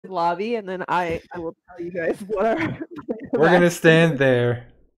lobby, and then I will tell you guys what our. We're gonna stand there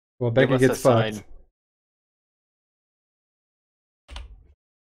while Becky Give us gets a fucked. sign.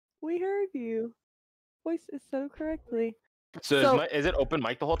 We heard you. Voice is so correctly. So, is it open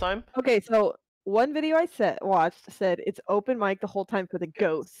mic the whole time? Okay, so one video I watched said it's open mic the whole time for the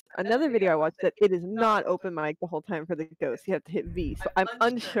ghosts. Another video I watched said it is not open mic the whole time for the ghosts. You have to hit V. So I'm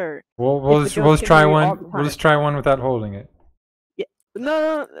unsure. We'll just try one. We'll just try one without holding it. Yeah.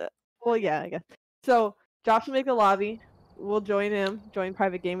 No. Well, yeah, I guess. So Josh will make a lobby. We'll join him. Join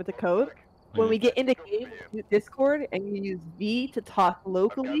private game with the code. When we get into game, use Discord and you use V to talk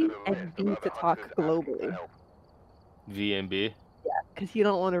locally and B to talk globally. V and B. Yeah, because you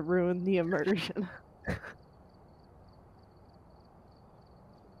don't want to ruin the immersion.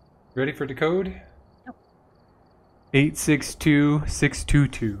 Ready for the code?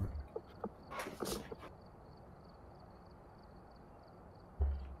 862622.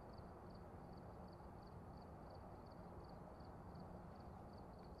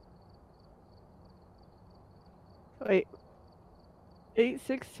 Wait.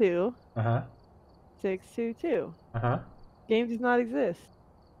 862. 622. Game does not exist.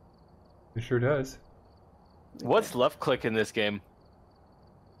 It sure does. What's left click in this game?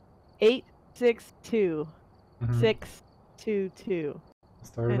 862. 622.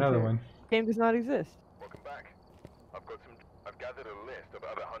 Start another one. Game does not exist. Welcome back. I've gathered a list of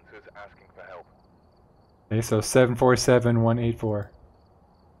other hunters asking for help. Okay, so 747184.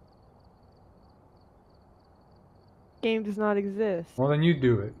 Game does not exist. Well, then you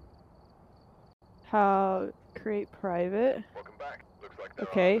do it. How create private? Welcome back. Looks like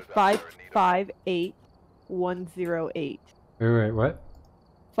okay, 558108. Wait, what?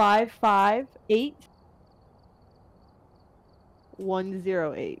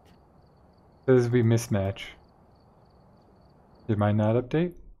 558108. Says we mismatch. Did mine not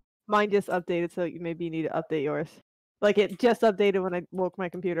update? Mine just updated, so you maybe need to update yours. Like it just updated when I woke my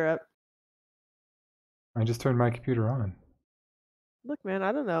computer up. I just turned my computer on. Look, man,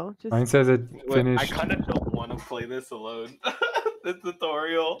 I don't know. Just... Mine says it finished. I kind of don't want to play this alone. The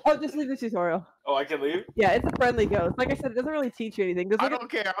tutorial. Oh, just leave the tutorial. Oh, I can leave? Yeah, it's a friendly ghost. Like I said, it doesn't really teach you anything. I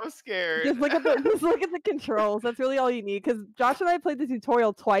don't care. I'm scared. Just look at the controls. That's really all you need. Because Josh and I played the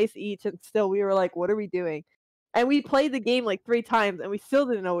tutorial twice each, and still we were like, "What are we doing?" And we played the game like 3 times, and we still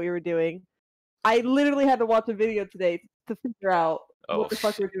didn't know what we were doing. I literally had to watch a video today to figure out what the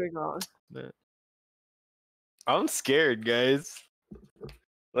fuck we're doing wrong. I'm scared, guys.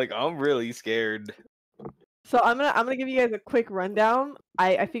 Like, I'm really scared. So I'm gonna give you guys a quick rundown.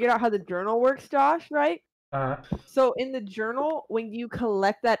 I figured out how the journal works, Josh, right? So in the journal, when you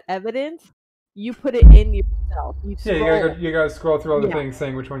collect that evidence, you put it in yourself. You gotta scroll through all the things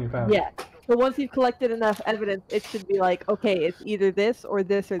saying which one you found. Yeah. So once you've collected enough evidence, it should be like, okay, it's either this or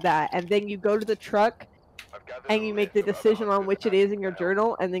that. And then you go to the truck and you make the decision on which it is in your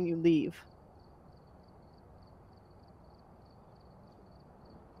journal, and then you leave.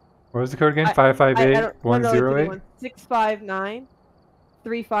 What was the code again? 558108?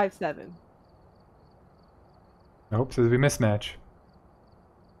 659357. Nope, says we mismatch.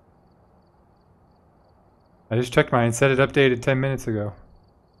 I just checked mine. Said it updated 10 minutes ago.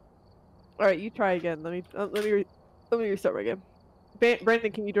 All right, you try again. Let me restart my game.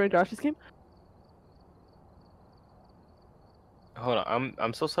 Brandon, can you join Josh's game? Hold on,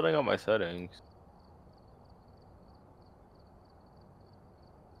 I'm still setting up my settings.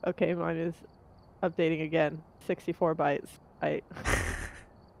 Okay, mine is updating again. 64 bytes. 8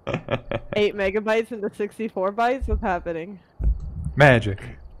 megabytes into 64 bytes? What's happening? Magic.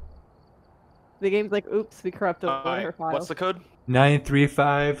 The game's like, oops, we corrupted her files. What's the code?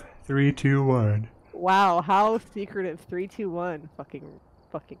 935321. Wow, how secretive. 321. Fucking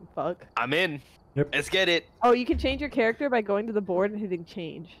fuck. I'm in. Yep. Let's get it. Oh, you can change your character by going to the board and hitting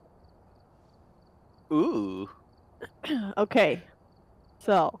change. Ooh. Okay.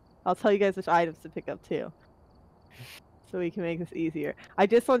 So, I'll tell you guys which items to pick up too. So we can make this easier. I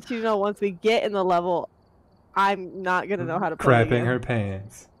just want you to know, once we get in the level, I'm not gonna know how to play Crapping her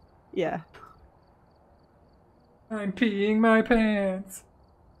pants. Yeah. I'm peeing my pants.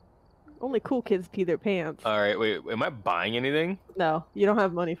 Only cool kids pee their pants. Alright, wait, am I buying anything? No, you don't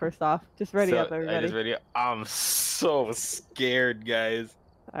have money first off. Just ready up, everybody. I'm so scared, guys.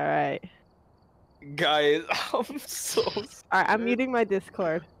 Alright. Guys, I'm so scared. Alright, I'm muting my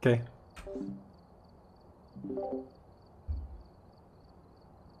Discord. Okay.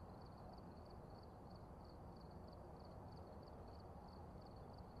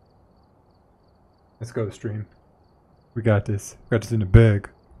 Let's go, stream. We got this. We got this in the bag.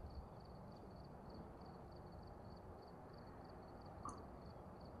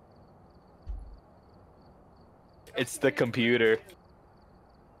 It's the computer.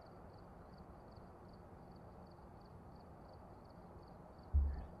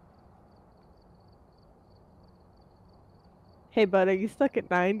 Hey, bud, are you stuck at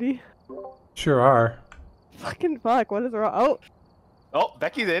 90? Sure are. Fucking fuck, what is wrong? Oh, Oh,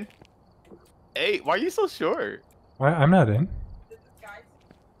 Becky's in. Hey, why are you so short? Why? I'm not in.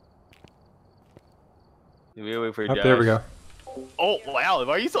 We wait for Oh, Josh. there we go. Oh wow,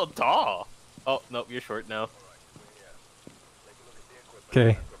 why are you so tall? Oh nope, you're short now.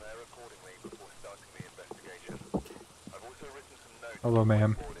 Okay. Hello,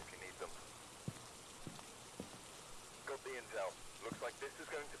 ma'am.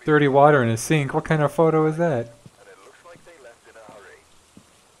 Dirty water in a sink. What kind of photo is that?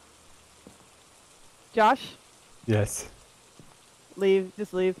 Josh, Yes. leave.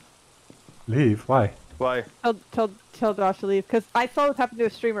 Just leave. Leave? Why? Why? Tell Josh to leave. Because I saw what happened to a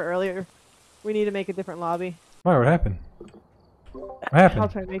streamer earlier. We need to make a different lobby. Why? What happened? What I'll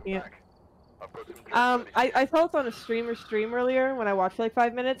happened? try making it. I saw it on a streamer stream earlier when I watched for like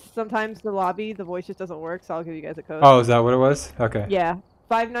 5 minutes. Sometimes the lobby, the voice just doesn't work, so I'll give you guys a code. Oh, is that what it was? Okay. Yeah.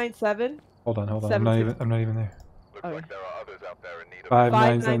 597. Hold on. I'm Seven not six- even. I'm not even there. Looks Okay. like there are others out there in need of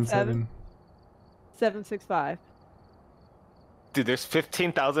 5977. 765. Dude, there's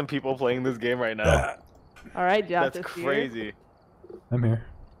 15,000 people playing this game right now. Alright, Josh. That's it's here. crazy. I'm here.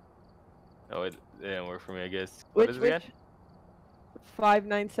 Oh, it didn't work for me, I guess. Which, What is it again?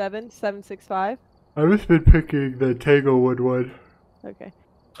 597 765. I've just been picking the Tanglewood one. Okay.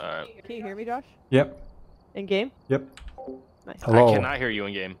 Alright. Can you hear me, Josh? Yep. In game? Yep. Nice. Hello. I cannot hear you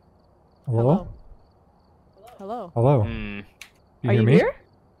in game. Hello? Hello. Hello. Hmm. You Are hear you me? here?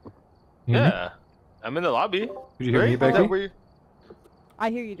 You hear me? Yeah. I'm in the lobby. Did you hear me, Is that Becky? where you-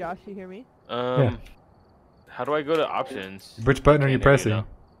 I hear you, Josh. You hear me? Yeah. How do I go to options? Which button are you Can't hear you pressing?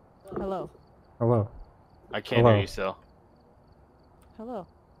 now. Hello. Hello. I can't Hello. hear you still. Hello.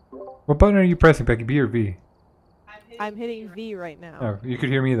 What button are you pressing, Becky? B or V? I'm hitting V right now. Oh, you could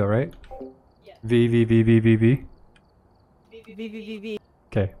hear me though, right? V, V, V, V, V, V. V, V, V, V.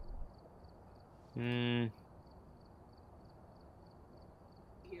 Okay. Hmm.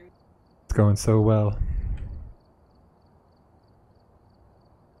 It's going so well.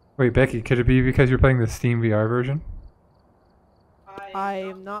 Wait, Becky, could it be because you're playing the Steam VR version? I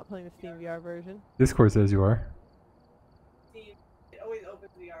am not playing the Steam VR version. Discord says you are.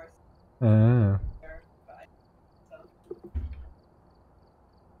 Oh.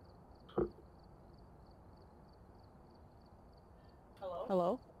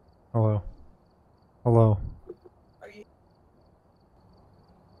 Hello? Hello. Hello.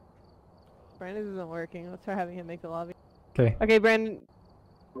 Brandon isn't working. Let's try having him make the lobby. Okay. Okay, Brandon.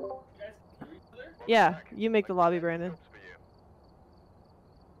 Yeah, you make the lobby, Brandon.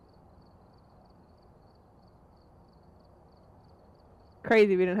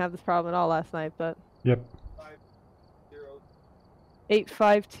 Crazy we didn't have this problem at all last night, but Yep.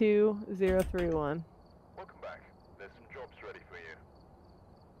 852031. Welcome back. There's some jobs ready for you.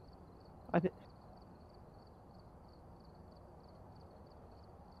 I think.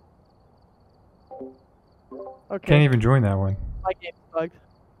 Okay. Can't even join that one. My game's bugged.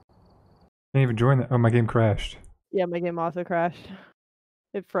 Can't even join that. Oh, my game crashed. Yeah, my game also crashed.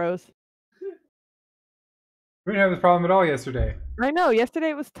 It froze. We didn't have this problem at all yesterday. I know.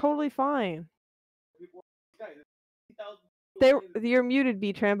 Yesterday it was totally fine. You're muted,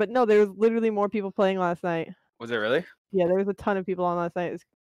 B-Tran, but no, there was literally more people playing last night. Was it really? Yeah, there was a ton of people on last night.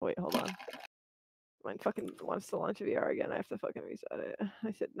 Wait, hold on. Mine fucking wants to launch VR again. I have to fucking reset it.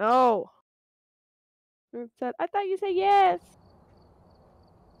 I said no. It said, I thought you said yes.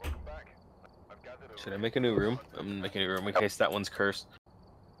 Welcome back. I've gathered a Should I make a new room? I'm gonna make a new room in case that one's cursed.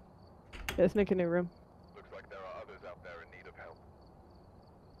 Yeah, let's make a new room. Looks like there are others out there in need of help.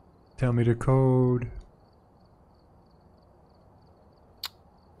 Tell me the code.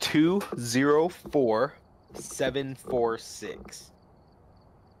 204746.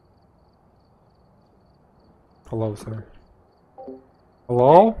 Hello, sir.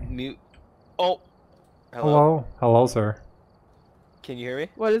 Hello? Mute. Oh. Hello? Hello, sir. Can you hear me?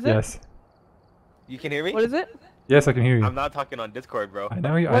 What is it? Yes. You can hear me? What is it? Yes, I can hear you. I'm not talking on Discord, bro. I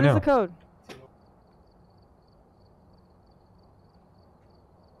know you. I What is know. the code?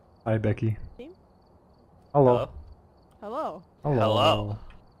 Hi, Becky. Team? Hello. Hello. Hello.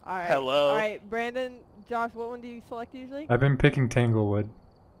 All right. Hello. All right, Brandon, Josh, what one do you select usually? I've been picking Tanglewood.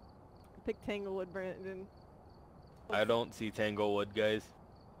 Pick Tanglewood, Brandon. I don't see Tanglewood, guys.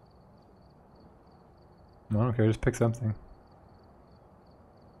 No, I don't care. Just pick something.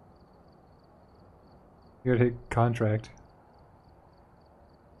 You gotta hit contract.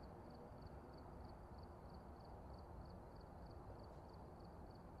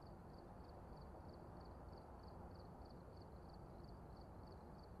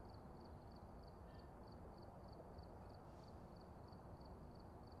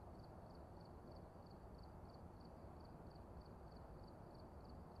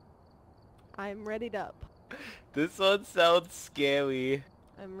 I'm readied up. This one sounds scary.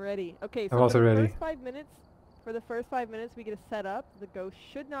 I'm ready. Okay, I'm so also for the ready. first 5 minutes, we get to set up. The ghost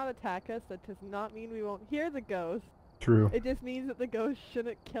should not attack us. That does not mean we won't hear the ghost. True. It just means that the ghost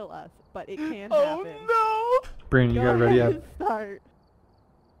shouldn't kill us, but it can Oh happen. no! Brandon, you Go got ready ahead up. and start.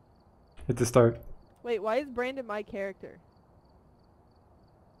 Hit the start. Wait, why is Brandon my character?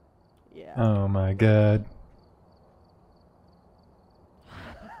 Yeah. Oh my god.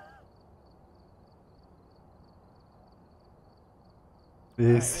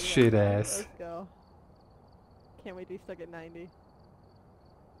 This Alright, shit ready up, ass. Let's go. Can't wait to be stuck at 90.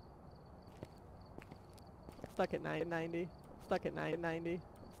 Stuck at 90. Stuck at 90.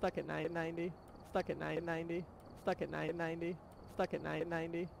 Stuck at 90. Stuck at 90. Stuck at 90. Stuck at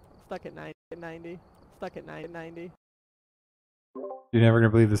 90. Stuck at 90. Stuck at 90. You're never gonna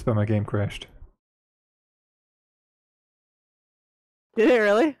believe this, but my game crashed. Did it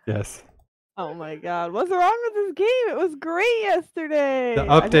really? Yes. Oh my god, what's wrong with this game? It was great yesterday! The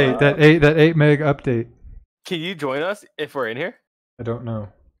update, that 8 meg update. Can you join us if we're in here? I don't know.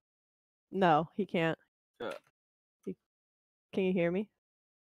 No, he can't. Uh. Can you hear me?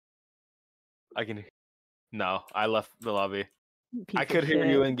 I can. No, I left the lobby. Piece I of could hear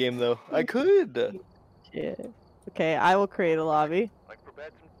shit. you in game though. I could. Shit. Okay, I will create a lobby. I've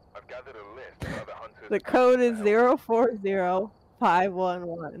gathered a list of other hunters. The code is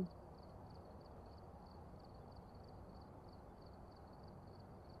 040511.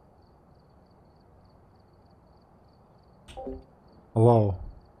 Hello.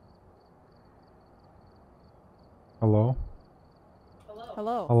 Hello?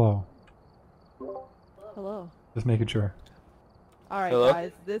 Hello. Hello. Hello. Just making sure. Alright Hello?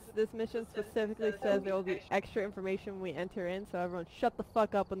 guys, this mission specifically says there will be extra information when we enter in, so everyone shut the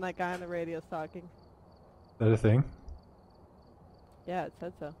fuck up when that guy on the radio is talking. Is that a thing? Yeah, it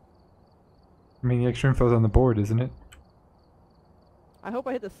said so. I mean, the extra info's on the board, isn't it? I hope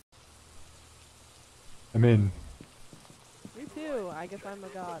I hit this. I'm in. Me too. I guess I'm a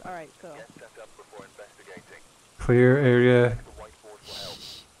god. Alright, so. Get set up before investigating. Clear area. The whiteboard will help.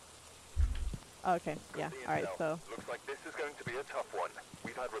 Okay, yeah. The Alright, intel. so. Looks like this is going to be a tough one.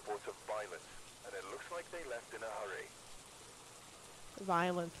 We've had reports of violence, and it looks like they left in a hurry.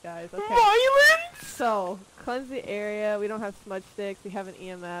 Violence, guys. Okay. Violence! So, cleanse the area. We don't have smudge sticks. We have an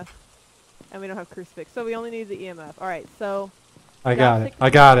EMF. And we don't have crucifix. So we only need the EMF. Alright, so. I got it. I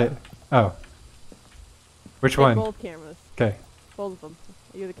got it. Oh. Which take one? both cameras. Okay. Both of them.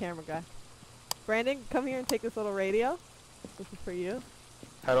 You're the camera guy. Brandon, come here and take this little radio. This is for you.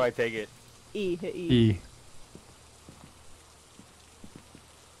 How do I take it? E. Hit E. E.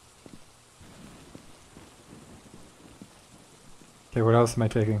 Okay, what else am I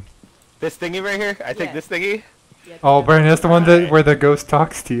taking? This thingy right here? I take Yeah. this thingy? Yeah, Oh, yeah. Brandon, that's the one that where the ghost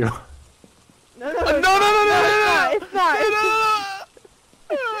talks to you. No, No, no, no, no, it's not. It's no, not.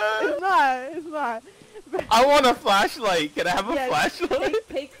 no, no. It's not. It's not. I want a flashlight. Can I have a Yeah, flashlight?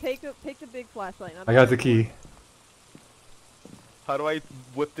 take the big flashlight. not I got the other key. How do I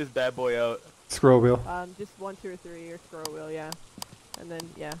whip this bad boy out? Scroll wheel. one. Just 1, 2, or 3, or scroll wheel, yeah. And then,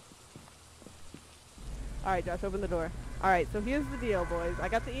 yeah. Alright, Josh, open the door. Alright, so here's the deal, boys. I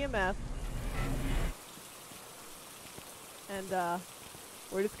got the EMF. And,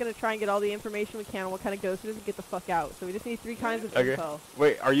 we're just gonna try and get all the information we can on what kind of ghost it is and get the fuck out. So we just need 3 kinds of Okay. info.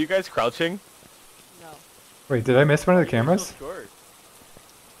 Wait, are you guys crouching? No. Wait, did I miss one of the You're cameras? so short.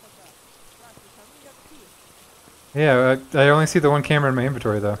 Josh, you tell me you got the key. Yeah, I only see the one camera in my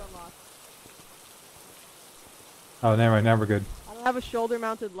inventory though. It's unlocked. Oh, never mind. Now we're good. I don't have a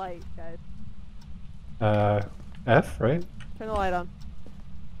shoulder-mounted light, guys. F, right? Turn the light on.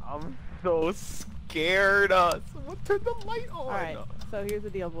 I'm so scared. Someone turn the light on. Alright, so here's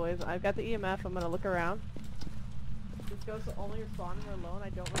the deal, boys. I've got the EMF. I'm gonna look around. This ghost will only respond when we're alone. I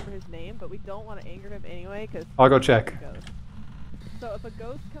don't remember his name, but we don't want to anger him anyway, because... I'll go check. So if a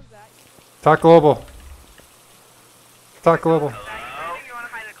ghost comes at you... Talk global. Talk global. You want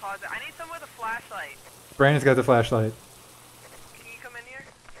to hide in the closet? I need someone with a flashlight. Brandon's got the flashlight. Can you come in here?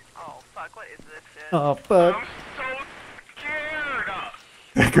 Oh, fuck, what is this shit? Oh, fuck. I'm so scared.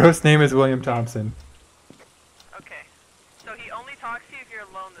 The ghost name is William Thompson. Okay. So he only talks to you if you're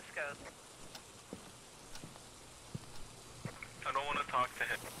alone, this ghost. I don't want to talk to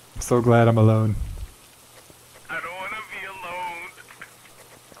him. I'm so glad I'm alone. I don't want to be alone.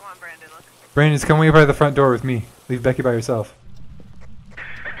 Come on, Brandon, look. Brandon, just come way by the front door with me. Leave Becky by herself.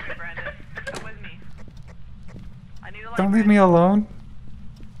 Okay, Brandon, come with me. I need a light. Don't leave me alone.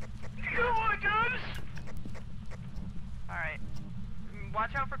 Come on, guys. Alright.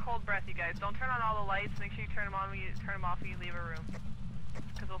 Watch out for cold breath, you guys. Don't turn on all the lights. Make sure you turn them on when you turn them off when you leave a room.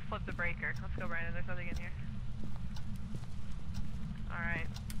 Because we'll flip the breaker. Let's go, Brandon. There's nothing in here. Alright.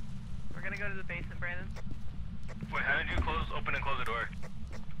 We're gonna go to the basement, Brandon. Wait, how did you open and close the door?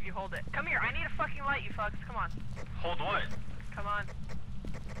 You hold it. Come here. I need a fucking light, you fucks. Come on. Hold what? Come on.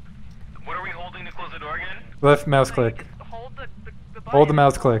 What are we holding to close the door again? Left mouse So you click. just hold the button. Hold the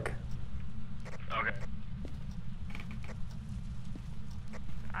mouse click. Okay.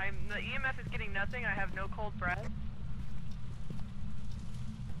 The EMF is getting nothing. I have no cold breath.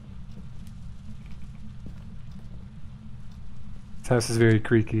 This house is very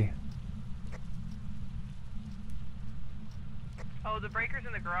creaky. Oh, the breaker's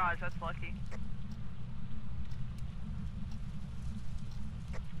in the garage. That's lucky.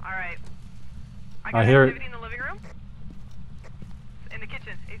 Alright. I got hear it. activity in the living room. In the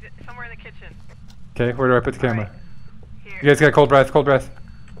kitchen. Somewhere in the kitchen. Okay, where do I put the camera? Alright. Here. You guys got cold breath, cold breath.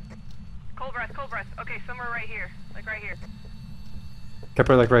 Cold breath, cold breath. Okay, somewhere right here. Like right here. Can I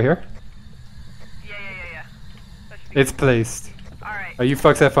put it like right here? Yeah. That should be It's placed. Alright. Oh, you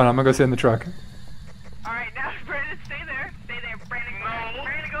fucks have fun. I'm gonna go sit in the truck. Alright, now Brandon, stay there. Stay there. Brandon, go back.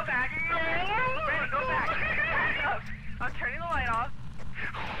 Brandon, go back. Brandon, go back. Back up. I'm turning the light off.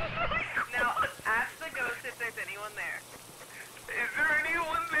 Now, ask the ghost if there's anyone there. Is there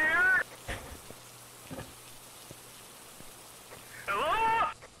anyone there? Hello?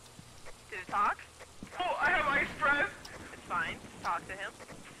 Did it talk? Oh, I have ice breath. It's fine. Talk to him.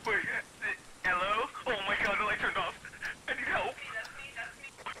 Wait, hello? Oh my god, the light turned off. I need help. That's me.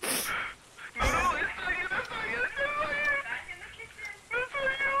 No, it's not you, that's not you, that's not you. Back in the kitchen. That's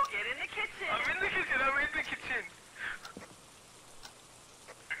not you. Get in the kitchen. I'm in the kitchen.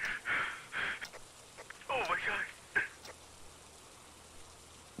 Oh my god.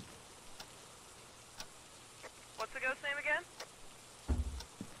 What's the ghost name again?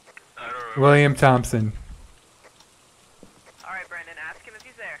 I don't know. William Thompson. Alright, Brandon, ask him if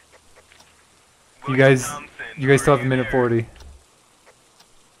he's there. You guys still have a minute 40.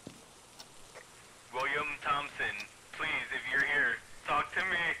 William Thompson, please, if you're here, talk to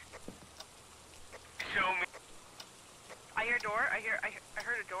me. Show me. I hear a door. I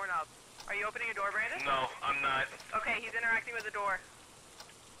heard a doorknob. Are you opening a door, Brandon? No, I'm not. Okay, he's interacting with a door.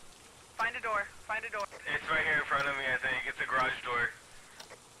 Find a door. It's right here in front of me, I think. It's a garage door.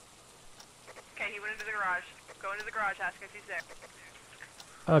 Okay, he went into the garage. Go into the garage, ask if he's there.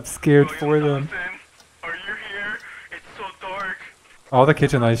 I'm scared for William them. Thompson, are you here? It's so dark. All the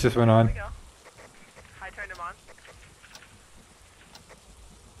kitchen lights just went Here on. we go. I turned him on.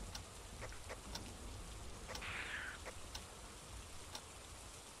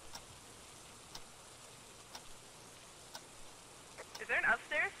 Is there an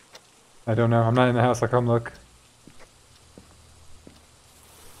upstairs? I don't know. I'm not in the house. I'll come look.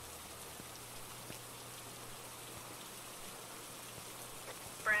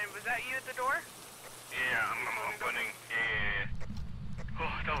 Brandon, was that you at the door? Yeah, I'm opening. Yeah.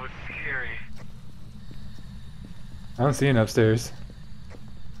 Oh, that was scary. I don't see an upstairs.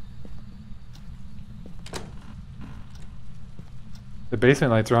 The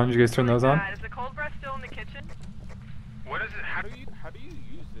basement lights are on. Did you guys turn those on? Is the cold breath still in the kitchen? What is it? How do you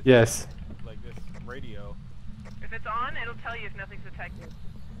use this? Yes. Like this radio? If it's on, it'll tell you if nothing's detected.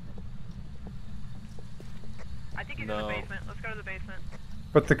 I think he's in the No. basement. Let's go to the basement.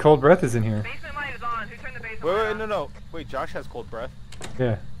 But the cold breath is in here. Basement light is on. Who turned the basement Wait, light wait, on? no. Wait, Josh has cold breath.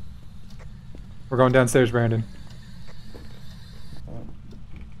 Yeah. We're going downstairs, Brandon.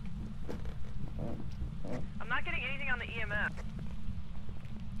 I'm not getting anything on the EMF.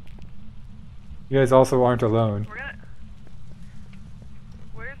 You guys also aren't alone. We're gonna...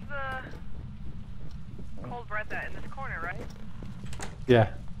 Where's the cold breath at? In this corner, right? Yeah.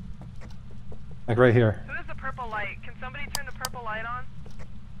 Like right here. Who has the purple light? Can somebody turn the purple light on?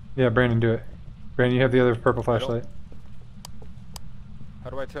 Yeah, Brandon, do it. Brandon, you have the other purple flashlight. How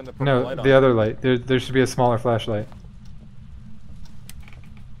do I turn the purple No, light on? the other light. There should be a smaller flashlight.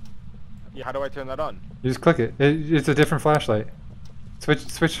 Yeah, how do I turn that on? You just click it. It's a different flashlight. Switch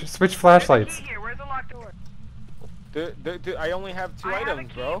There's a flashlights. key here. Where's the locked door? I only have two I have a items,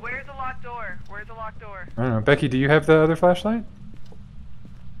 key. bro. Where's the locked door? Where's the locked door? I don't know. Becky, do you have the other flashlight?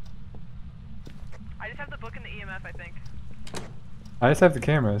 I just have the book and the EMF, I think. I just have the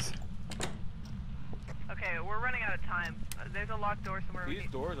cameras. Okay, we're running out of time. There's a locked door somewhere. These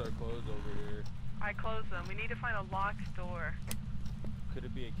doors are closed over here. I closed them. We need to find a locked door. Could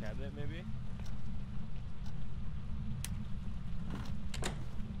it be a cabinet, maybe?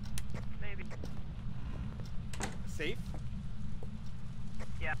 Maybe. Safe?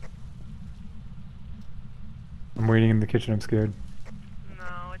 Yeah. I'm waiting in the kitchen. I'm scared.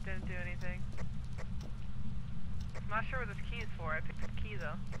 No, it didn't do anything. I'm not sure what this key is for. I picked the key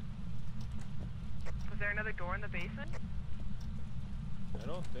though. Was there another door in the basement? I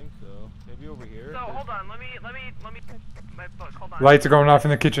don't think so. Maybe over here. So hold on, let me check my book. Hold on. Lights are going off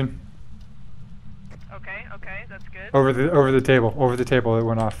in the kitchen. Okay, that's good. Over the table it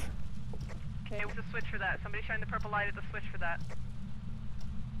went off. Okay, what's the switch for that? Somebody shine the purple light at the switch for that.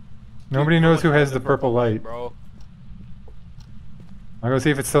 Nobody knows who has the purple light. bro. I'll go see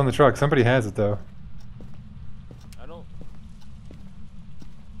if it's still in the truck. Somebody has it though. I don't.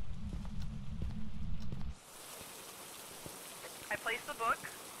 I placed the book.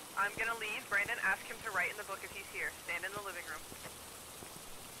 I'm gonna leave. Brandon, ask him to write in the book if he's here. Stand in the living room.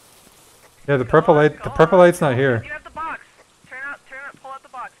 Yeah, the purple light. The purple light's not here. You have the box. Pull out the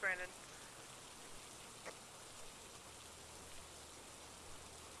box, Brandon.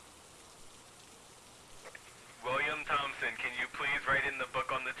 William Thompson, can you please write in the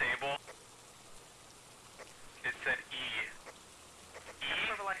book on the table? It said E. E?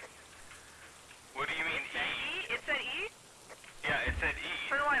 Purple light. What do you mean E? It said E? Yeah, it said E.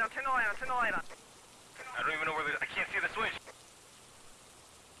 Turn the light on, turn the light on, turn the light on. I don't even know where I can't see the switch.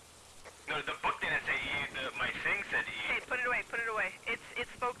 No, the book didn't say E. My thing said E. Okay, put it away, put it away. It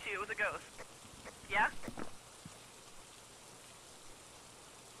spoke to you, it was a ghost. Yeah?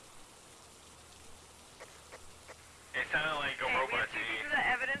 It sounded like a Okay, we robot have to two me. pieces of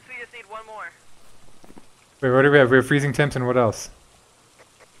evidence, we just need one more. Wait, what do we have? We have freezing temps and what else?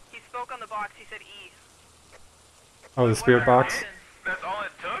 He spoke on the box, he said E. Oh, the spirit box. That's all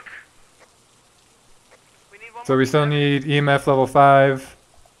it took? We need one So more we piece still of evidence. need EMF level 5,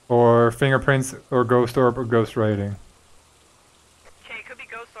 or fingerprints, or ghost orb, or ghost writing. Okay, it could be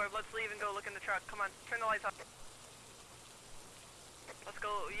ghost orb, let's leave and go look in the truck. Come on, turn the lights off. Let's go,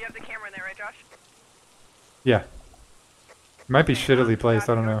 you have the camera in there, right Josh? Yeah. Might be Okay, shittily placed.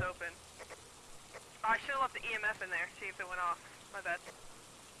 I don't know. door's open. Oh, I should have left the EMF in there, see if it went off. My bad.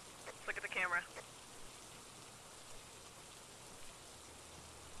 Let's look at the camera.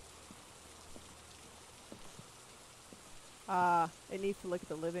 It needs to look at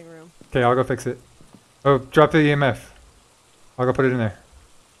the living room. Okay, I'll go fix it. Oh, drop the EMF. I'll go put it in there.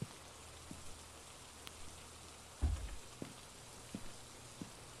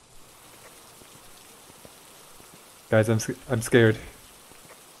 Guys, I'm scared.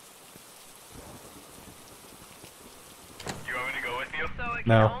 You want me to go with you? So it can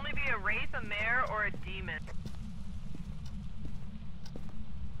No. only be a wraith, a mare, or a demon.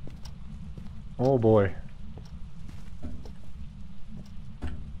 Oh boy.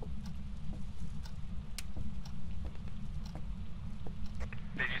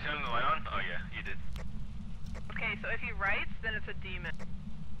 Did you turn the light on? Oh yeah, you did. Okay, so if he writes, then it's a demon.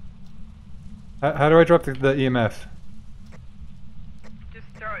 How do I drop the EMF? Just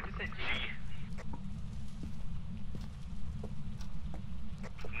throw it, just hit G.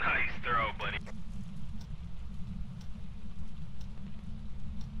 Nice throw, buddy.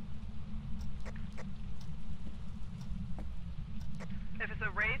 If it's a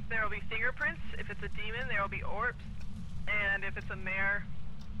wraith, there will be fingerprints. If it's a demon, there will be orbs. And if it's a mare...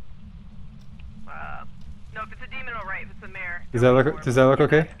 no, if it's a demon, it'll write. If it's a mare... Does there'll that be look- orbs. does that look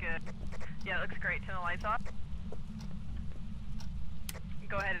okay? That's good. Yeah, it looks great. Turn the lights off.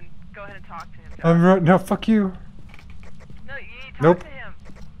 Go ahead and talk to him, Josh. No, fuck you. No, you need to talk Nope. to him.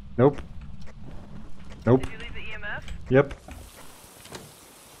 Nope. Nope. Did you leave the EMF? Yep.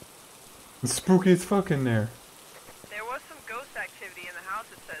 It's spooky as fuck in there. There was some ghost activity in the house,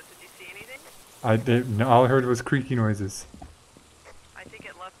 it says. Did you see anything? No, all I heard was creaky noises. I think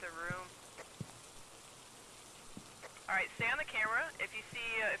it left the room. Alright, stay on the camera. If you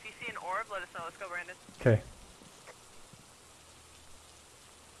see an orb, let us know. Let's go, Brandon. Okay.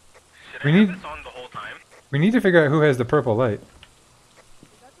 Should We I have need- this on the whole time? We need to figure out who has the purple light.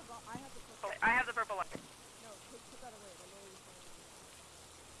 I have the purple light. So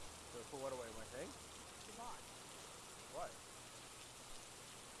put what away? My thing? What?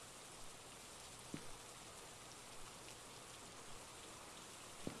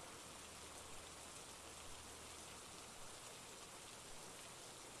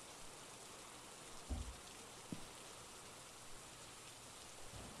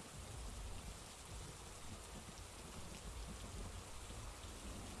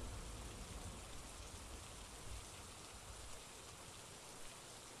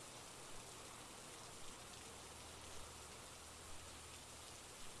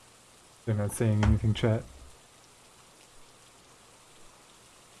 They're not saying anything, chat.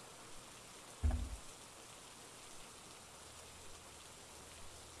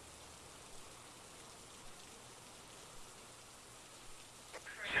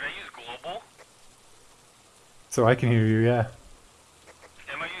 Should I use global? So I can hear you, yeah.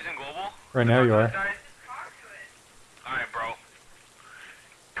 Am I using global? Right now you are. Alright, bro.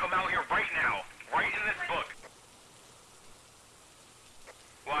 Come out here right now. Right in this book.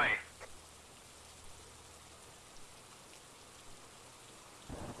 Why?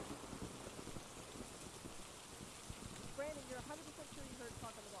 Brandon, you're 100% sure you heard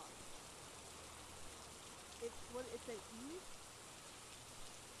talk on the box. It's an E?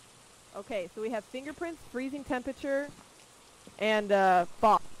 Okay, so we have fingerprints, freezing temperature, and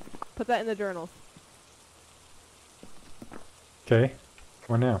box. Put that in the journals. Okay.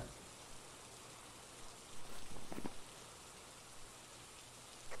 What now?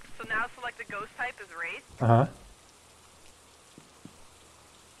 So now select the ghost type as race. Uh-huh.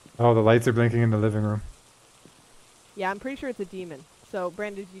 Oh, the lights are blinking in the living room. Yeah, I'm pretty sure it's a demon. So,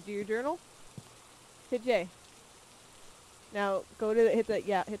 Brandon, did you do your journal? Hit J. Now, go to hit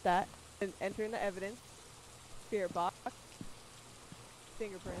that, and enter in the evidence. Spirit box.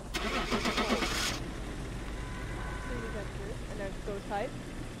 Fingerprints. And then ghost type.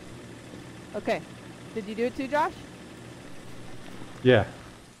 Okay. Did you do it too, Josh? Yeah.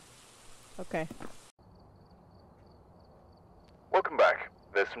 Okay. Welcome back.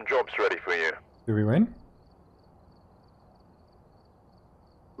 There's some jobs ready for you. Did we win?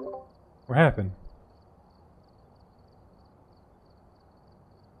 What happened?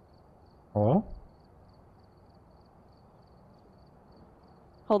 Hello?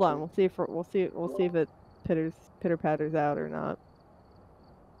 Hold on. We'll see if it pitter patters out or not.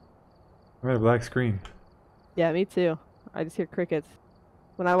 I'm at a black screen. Yeah, me too. I just hear crickets.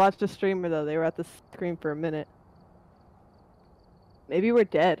 When I watched a streamer though, they were at the screen for a minute. Maybe we're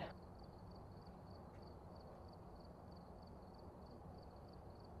dead.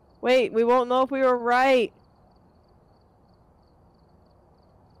 Wait, we won't know if we were right.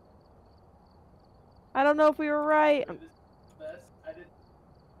 I don't know if we were right.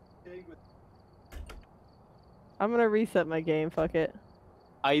 I'm gonna reset my game, fuck it.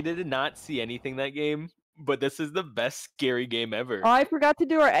 I did not see anything that game, but this is the best scary game ever. Oh, I forgot to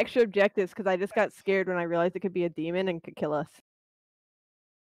do our extra objectives because I just got scared when I realized it could be a demon and could kill us.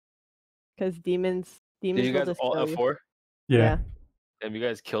 Because demons Did you will guys just all kill you. F4? Yeah. And you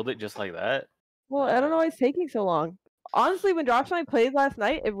guys killed it just like that? Well, I don't know why it's taking so long. Honestly, when Josh and I played last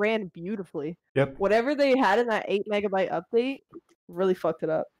night, it ran beautifully. Yep. Whatever they had in that 8 megabyte update really fucked it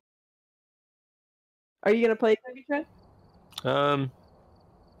up. Are you gonna play it, Trent? I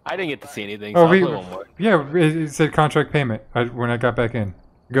didn't get to see anything, Oh, so I'll play one more. yeah, it said contract payment when I got back in.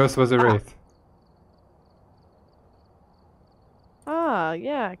 Ghost was a wraith. Ah,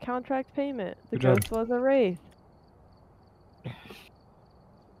 yeah, contract payment. The Good job. ghost was a wraith.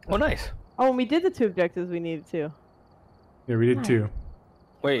 Oh, nice. Oh, and we did the 2 objectives we needed to. Yeah, we did 2.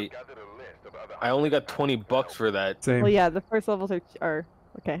 Wait, Gathered a list of other I only got $20 for that. Same. Well, yeah, the first levels are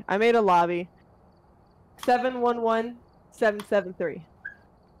okay. I made a lobby. 711773.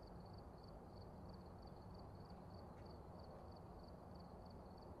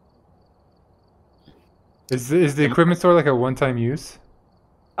 Is the equipment store like a one-time use?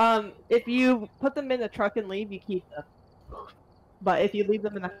 If you put them in the truck and leave, you keep them. But if you leave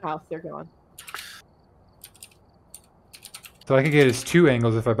them in the house, they're gone. So I could get us 2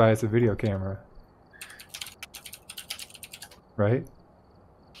 angles if I buy us a video camera. Right?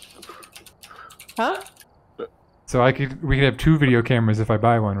 Huh? So we could have 2 video cameras if I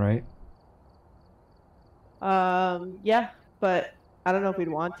buy one, right? Yeah, but I don't know if we'd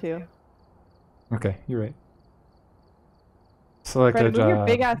want to. Okay, you're right. Select Brandon, a move your job.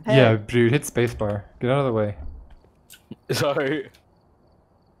 big-ass Yeah, head. dude, hit spacebar. Get out of the way. Sorry.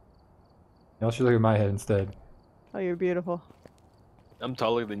 Y'all should look at my head instead. Oh, you're beautiful. I'm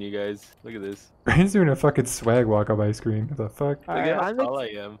taller than you guys. Look at this. Brandon's doing a fucking swag walk on my screen. What the fuck? Look Alright, at how I'm tall I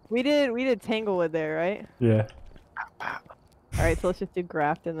am. we did Tanglewood there, right? Yeah. Alright, so let's just do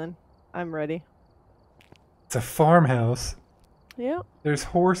Grafton then. I'm ready. It's a farmhouse. Yep, There's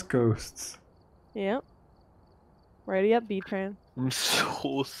horse ghosts. yep. Ready up, B-Tran. I'm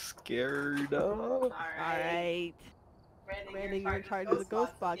so scared. Alright. Brandon, you're in charge of the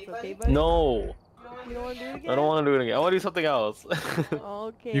ghost box, okay, buddy? No. You don't want to do it again? I don't want to do it again. I want to do something else.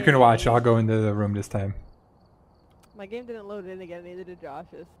 Okay. You can watch. I'll go into the room this time. My game didn't load in again, neither did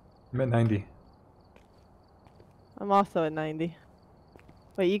Josh's. I'm at 90. I'm also at 90.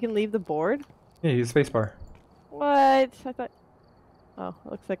 Wait, you can leave the board? Yeah, use spacebar. What? I thought... Oh,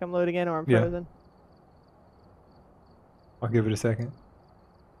 looks like I'm loading in or I'm Yeah. frozen. I'll give it a second.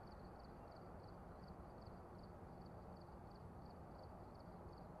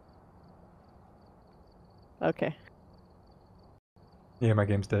 Okay. Yeah, my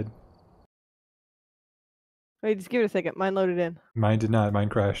game's dead. Wait, just give it a second. Mine loaded in. Mine did not. Mine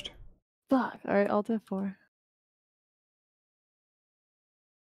crashed. Fuck. All right, Alt F4.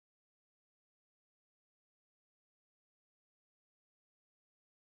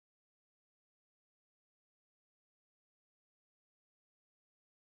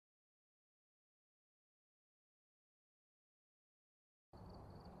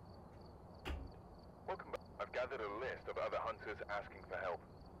 Welcome back. I've gathered a list of other hunters asking for help.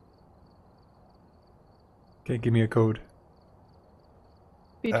 Okay, give me a code.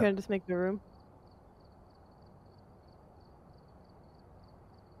 Be trying to just make the room.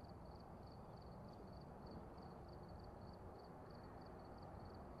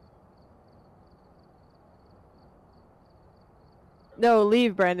 No,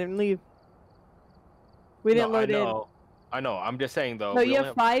 leave, Brandon. Leave. We didn't load in. I know. I'm just saying though. No, we you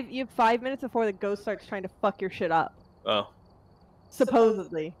only have 5 minutes before the ghost starts trying to fuck your shit up. Oh.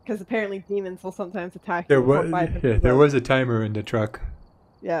 Supposedly, because apparently demons will sometimes attack There you. before was 5 minutes yeah, is there up. was a timer in the truck.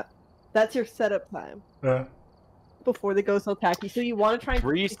 Yeah, that's your setup time before the ghost will attack you. So you want to try and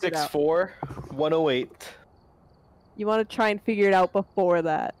figure it out. 364 108. You want to try and figure it out before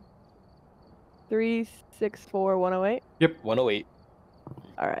that. 364 108. Yep. 108.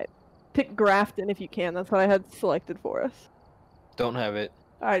 All right. Pick Grafton if you can. That's what I had selected for us. Don't have it.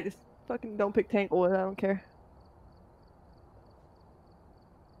 All right, just fucking don't pick Tanglewood. I don't care.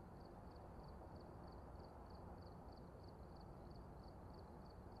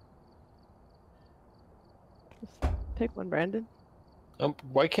 Just pick one, Brandon.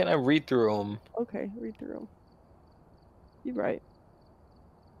 Why can't I read through them? Okay, read through them. You're right.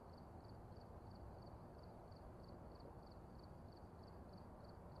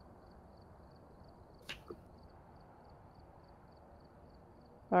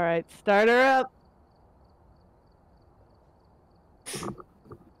 All right, start her up.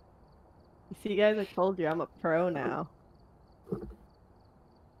 You see, guys, I told you I'm a pro now.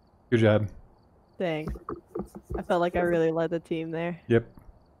 Good job. Thanks. I felt like I really led the team there. Yep.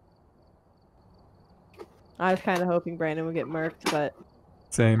 I was kind of hoping Brandon would get murked, but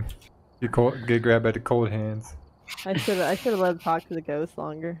Same. You get grabbed by the cold hands. I should have let him talk to the ghost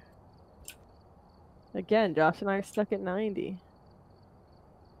longer. Again, Josh and I are stuck at 90.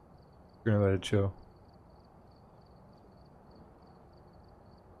 We're gonna let it chill.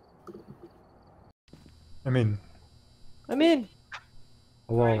 I'm in. Hello.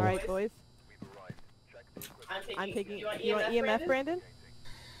 All right, boys. I'm taking. You want EMF, Brandon?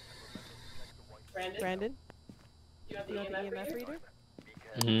 Brandon? You want the EMF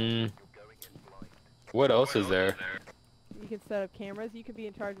reader? What else is there? You can set up cameras. You can be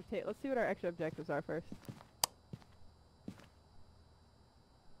in charge of let's see what our extra objectives are first.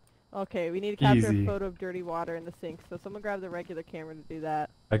 Okay, we need to capture Easy. a photo of dirty water in the sink. So someone grab the regular camera to do that.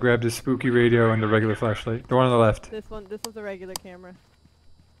 I grabbed a spooky radio and the regular flashlight. The one on the left. This one's a regular camera.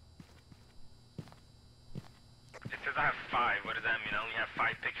 It says I have 5. What does that mean? I only have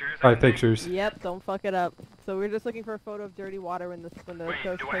 5 pictures? 5 pictures. Yep, don't fuck it up. So we're just looking for a photo of dirty water when the Wait,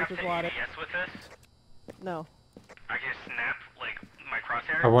 ghost do I plays have with to water. ABS with this? No. I can snap, like, my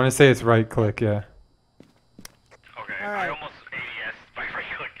crosshair? I want to say it's right click, yeah. Okay, Alright. I almost ABS by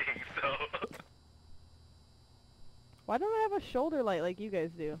right-clicking, so... Why don't I have a shoulder light like you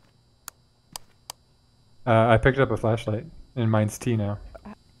guys do? I picked up a flashlight, and mine's T now.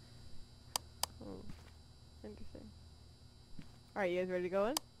 Oh, interesting. Alright, you guys ready to go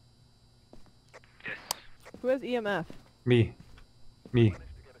in? Yes. Who has EMF? Me.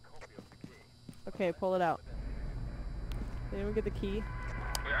 Okay, pull it out. Did anyone get the key?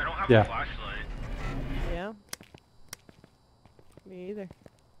 Wait, I don't have Yeah. a flashlight. Yeah? Me either.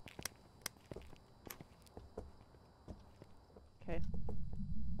 Okay.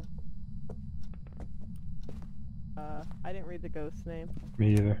 I didn't read the ghost's name.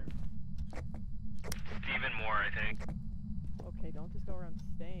 Me either. Stephen Moore, I think. Okay, don't just go around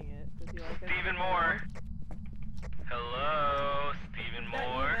saying it. Does he like us? Stephen Moore. Hello, Stephen That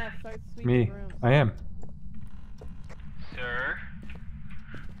Moore. EMF starts sweeping Me. rooms. I am. Sir?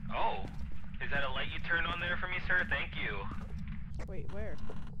 Oh, is that a light you turned on there for me, sir? Thank you. Wait, where?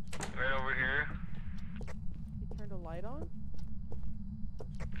 Right over here. You turned a light on?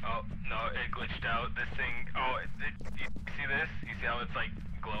 Oh, no, it glitched out. This thing, oh, you see this? You see how it's like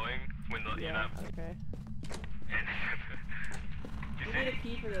glowing when the, you're Yeah, not, okay. and, you We need a see?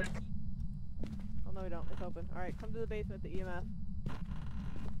 key for this. Oh no we don't, it's open. Alright, come to the basement, the EMF.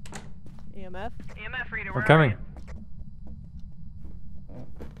 EMF? EMF reader, I'm where coming.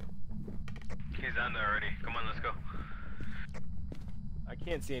 He's on there already. Come on, let's go. I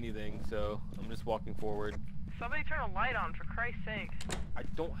can't see anything, so I'm just walking forward. Somebody turn a light on, for Christ's sake. I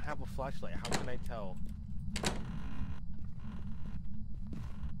don't have a flashlight. How can I tell?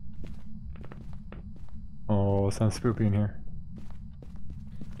 Oh, it sounds spoopy in here.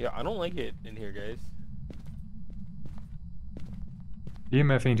 Yeah, I don't like it in here, guys.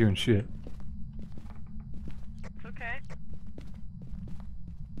 EMF ain't doing shit. It's okay.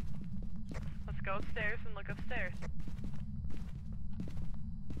 Let's go upstairs and look upstairs.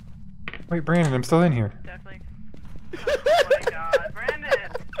 Wait, Brandon, I'm still in here. Definitely. Oh my god, Brandon!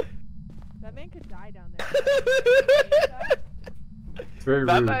 That man could die down there. It's very rude.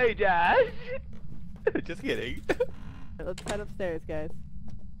 Bye-bye, Josh. Just kidding. Let's head upstairs, guys.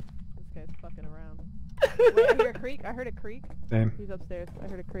 This guy's fucking around. Wait, I hear a creak. I heard a creak. Same. He's upstairs. I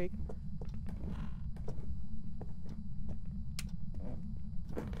heard a creak.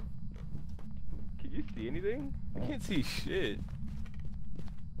 Can you see anything? I can't see shit.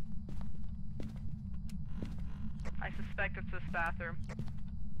 I suspect it's this bathroom.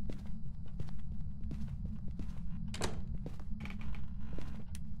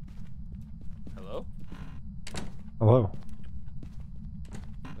 Hello? Hello.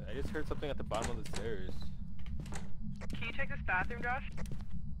 I just heard something at the bottom of the stairs. Can you check this bathroom, Josh?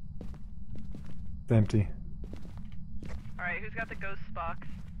 It's empty. Alright, who's got the ghost box?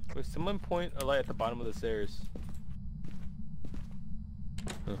 Wait, someone point a light at the bottom of the stairs.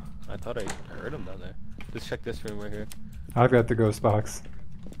 Ugh, I thought I heard him down there. Just check this room right here. I've got the ghost box.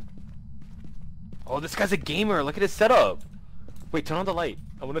 Oh, this guy's a gamer. Look at his setup. Wait, turn on the light.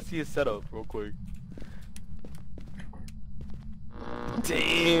 I want to see his setup real quick.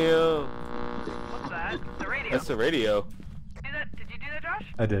 Damn. What's that? The radio. That's the radio. Did you do that, Josh?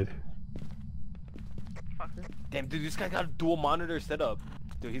 I did. Fucker. Damn, dude, this guy got a dual monitor setup.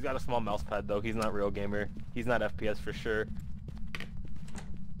 Dude, he's got a small mouse pad though. He's not real gamer. He's not FPS for sure.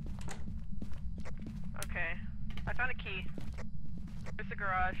 Okay. I found a key. Where's the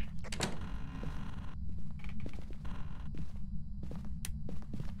garage?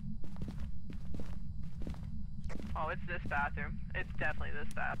 Oh, it's this bathroom. It's definitely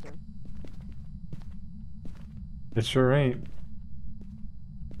this bathroom. It sure ain't.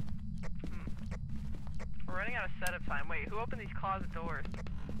 We're running out of setup time. Wait, who opened these closet doors?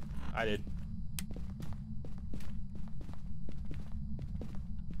 I did.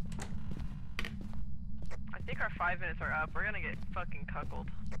 I think our 5 minutes are up. We're gonna get fucking cuckolded.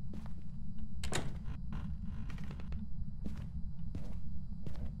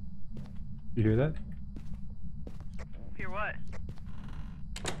 You hear that? Hear what?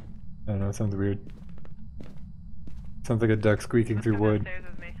 I don't know, it sounds weird. Sounds like a duck squeaking Let's through come wood. downstairs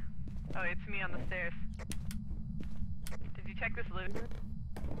with me. Oh, it's me on the stairs. Did you check this loot?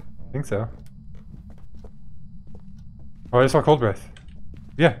 I think so. Oh, I just saw cold breath.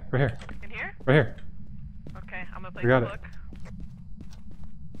 Yeah, right here. In here? Right here. Okay, I'm gonna place We got a it. book.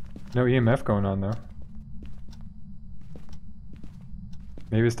 No EMF going on though.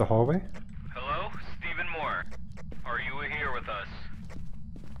 Maybe it's the hallway? Hello? Stephen Moore. Are you here with us?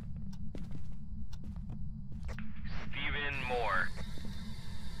 Stephen Moore.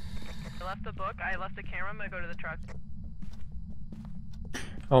 I left the book. I left the camera. I'm gonna go to the truck.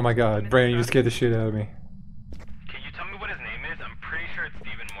 Oh my god, Brandon, you just scared the shit out of me. Can you tell me what his name is? I'm pretty sure it's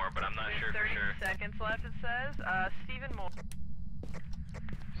Stephen Moore, but I'm not sure for 30 sure. seconds left, it says. Stephen Moore.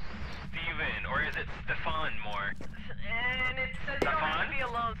 Steven, or is it Stefan Moore? And it says you don't have to be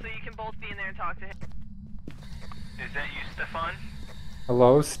alone, so you can both be in there and talk to him. Is that you, Stefan?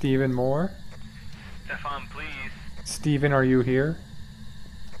 Hello, Stephen Moore? Stefan, please. Stephen, are you here?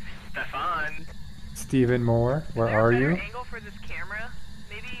 Stefan. Stephen Moore, where are Is there a you? better angle for this camera?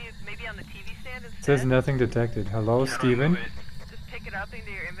 Maybe on the TV stand instead? It says nothing detected. Hello, How do I Stephen? move it? Just pick it up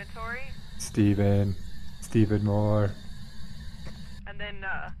into your inventory, Stephen. Stephen Moore. and then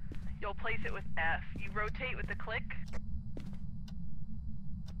you'll place it with F. You rotate with the click.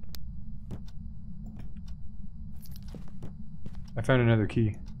 I found another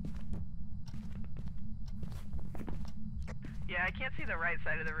key. Yeah, I can't see the right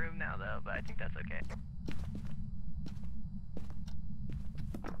side of the room now though, but I think that's okay.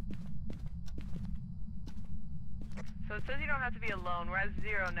 So it says you don't have to be alone. We're at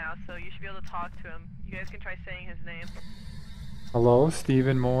 0 now, so you should be able to talk to him. You guys can try saying his name. Hello,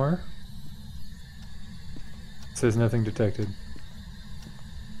 Stephen Moore? It says nothing detected.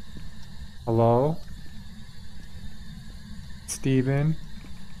 Hello? Stephen?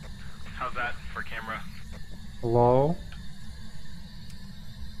 How's that for camera? Hello?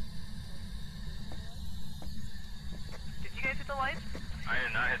 Did you guys hit the lights? I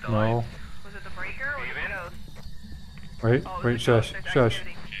did not hit the No. lights. Was it the breaker or was it the Steven? ghost? Wait, Oh, wait, there's a shush, ghost. There's shush.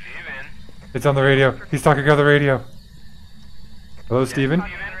 activity. Steven? It's on the radio. He's talking on the radio. Hello, Stephen?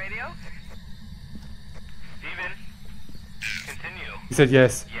 Talking on the radio? He said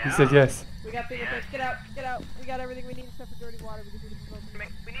yes. He said yes. We got fingerprints. Get out. Get out. We got everything we need except for dirty water. We just need to provoke him.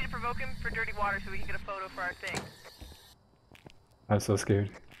 We need to provoke him for dirty water so we can get a photo for our thing. I'm so scared.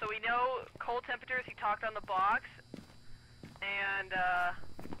 So we know cold temperatures, he talked on the box, and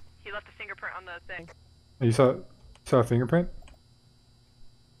he left a fingerprint on the thing. You saw a fingerprint?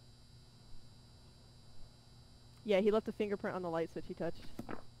 Yeah, he left a fingerprint on the light switch he touched.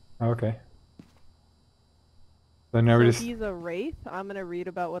 Oh, okay. Then now we So just he's a wraith. I'm gonna read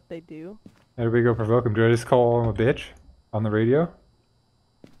about what they do. everybody go provoke him. Do I just call him a bitch on the radio?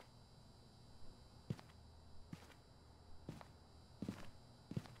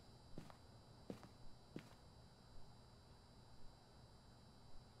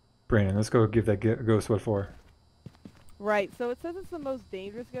 Brandon, let's go give that ghost what for. Right, so it says it's the most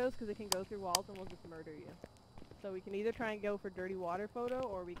dangerous ghost because it can go through walls and will just murder you. So we can either try and go for dirty water photo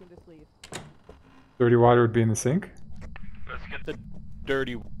or we can just leave. Dirty water would be in the sink, Let's get the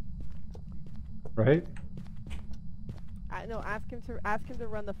dirty. right? No, ask him to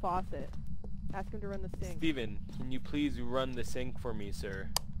run the faucet. Ask him to run the sink. Steven, can you please run the sink for me, sir?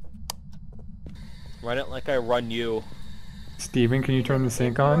 Run it like I run you. Steven, can you turn the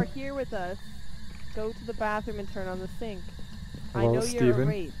sink If you're on? here with us, go to the bathroom and turn on the sink. I Hello, know you're a Steven?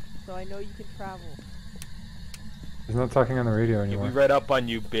 wraith, so I know you can travel. He's not talking on the radio Yeah, anymore. we read up on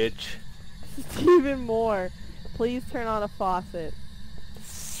you, bitch. Stephen Moore, please turn on a faucet.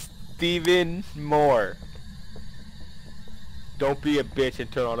 Steven Moore. Don't be a bitch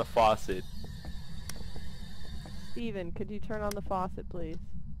and turn on a faucet. Stephen, could you turn on the faucet, please?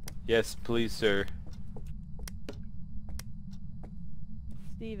 Yes, please, sir.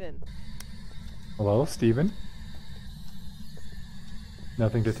 Stephen. Hello, Steven?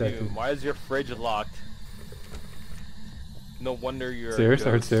 Nothing detected. Steven, why is your fridge locked? No wonder you're. Stairs? A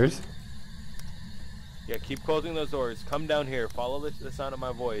I heard ghost. stairs. Yeah, keep closing those doors. Come down here. Follow the sound of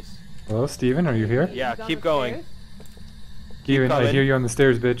my voice. Hello, Steven? Are you here? Yeah, He's on keep the going. stairs? Steven, I coming. hear you on the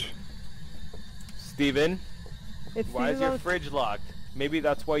stairs, bitch. Steven, If why is Stephen's your on the fridge locked? Maybe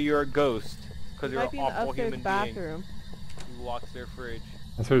that's why you're a ghost. Because He you're might an be in the awful upstairs human being bathroom. who locks their fridge.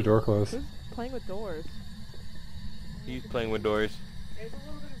 I heard a door close. Who's playing with doors? He's playing with doors. There's a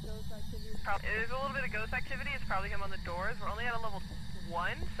little bit of ghost activity. There's a little bit of ghost activity. It's probably him on the doors. We're only at a level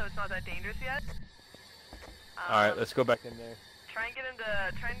 1, so it's not that dangerous yet. Alright, let's go back in there. Try and get him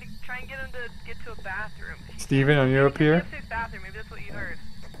to try and get him to get to a bathroom. Steven, are you up Maybe here? upstairs bathroom. Maybe that's what you heard.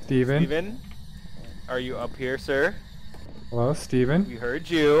 Steven? Steven, are you up here, sir? Hello, Steven? We heard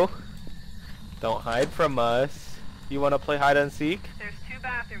you. Don't hide from us. You want to play hide and seek? There's 2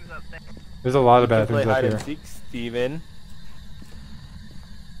 bathrooms up there. There's a lot of You can play bathrooms up hide here. and seek, Steven.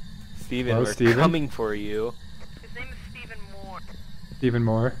 Steven, Hello, we're Steven? coming for you. His name is Stephen Moore. Steven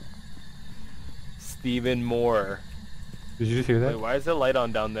Moore. Steven Moore. Did you just hear that? Wait, why is the light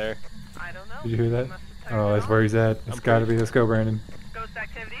on down there? I don't know. Did you hear that? He must have turned Oh, it that's on. where he's at. It's I'm gotta pretty be. Let's go, Brandon. Ghost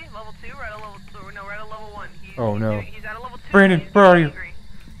activity, level 2. We're at a level. No, we're at a level 1. Oh, no. He's at a level 2. Brandon, He's where are you? angry.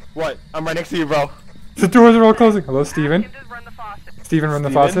 What? I'm right next to you, bro. The doors are all closing. Hello, Steven? Ask him to run the faucet. Steven, run the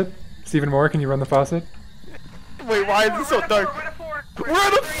Steven? faucet. Steven Moore, can you run the faucet? Wait, why is it so dark? We're at a 4. We're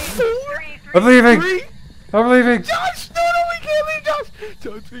at a 4? I'm leaving! Three? I'm leaving! Josh, no, we can't leave,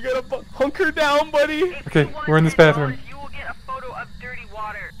 Josh. Josh, we gotta hunker down, buddy. Okay, we're in this bathroom. You will get a photo of dirty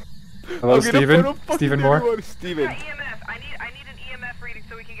water. Hello, I'll get a Steven? photo of fucking Steven dirty Moore? water. Yeah, Steven. EMF. I need an EMF reading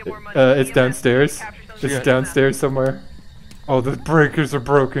so we can get more money. It's EMF, downstairs. capture some It's EMF. downstairs somewhere. Oh, the breakers are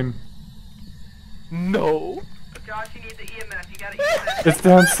broken. No. Josh, you need the EMF. You got an EMF. It's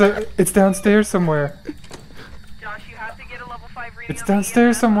downstairs. It's downstairs somewhere. Josh, you have to get a level 5 reading. It's on the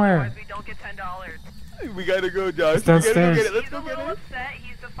downstairs EMF, somewhere. Otherwise we don't get $10. We gotta go, Josh. It's downstairs. We gotta go get it. Let's He's go a get little it. upset.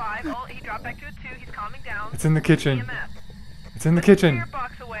 He's the 5. Oh, he dropped back to a 2. He's calming down. It's in the kitchen. EMF. It's in the Put the kitchen. spirit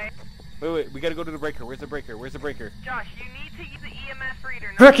box away. Wait, we gotta go to the breaker. Where's the breaker? Where's the breaker? Josh, you need to use the EMF reader.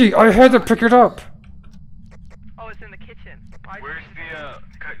 not Becky, the- I had to pick it up. Oh, it's in the kitchen. Why is Where's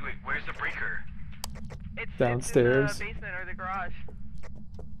it- wait, where's the breaker? It's Downstairs. It's in the basement or the garage.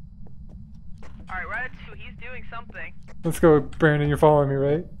 Alright, we're at a 2. He's doing something. Let's go, Brandon. You're following me,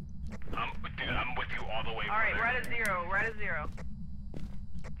 right? Dude, I'm with you all the way. Alright, we're brother. at a 0. We're at a 0.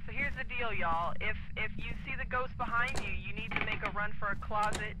 So here's the deal, y'all. If you see the ghost behind you, you need to make a run for a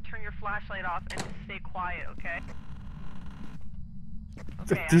closet, turn your flashlight off, and just stay quiet, okay?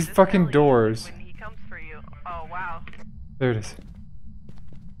 Okay, I'm These just fucking telling you doors. when he comes for you. Oh, wow. There it is.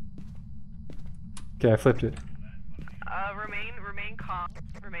 Okay, I flipped it. Remain calm.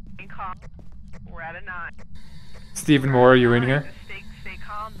 Remain calm. We're at a 9. Steven Moore, are you in here? Just stay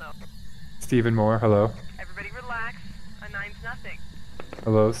calm, though. Steven Moore, hello. Everybody relax. A 9's nothing.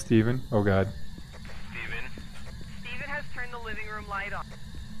 Hello, Steven. Oh god. Steven. Steven has turned the living room light on.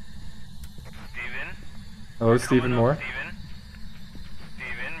 Steven? Hello, Stephen Moore.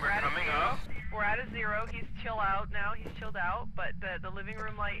 Steven, we're at a coming zero. up. We're at a 0. He's chill out now. He's chilled out, but the living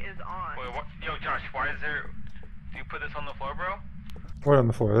room light is on. Wait, what? Yo, Josh, why is there... Do you put this on the floor, bro? What on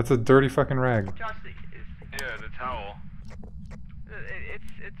the floor? That's a dirty fucking rag. Josh, Yeah, the towel.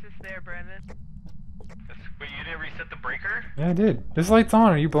 it's just there, Brandon. Wait, you didn't reset the breaker? Yeah, I did. This light's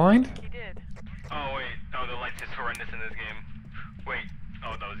on. Are you blind? He did. Oh, wait. Oh, the light's just horrendous in this game. Wait.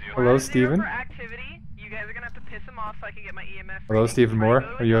 Oh, that was you. Hello, We're at a 0 Steven? for activity. You guys are gonna have to piss him off so I can get my EMF. Hello, reading. Stephen Try Moore. to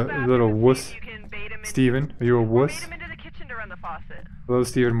go Are to you the a bathroom little and see wuss? if you can bait him into- Steven, are you a Or wuss? bait him into the kitchen to run the faucet. Hello,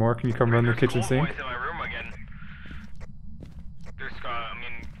 Stephen Moore. Can you come run the There's kitchen cold sink? boys in my room again. There's,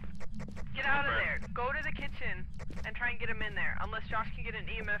 Get out of there. Go to the kitchen and try and get him in there. Unless Josh can get an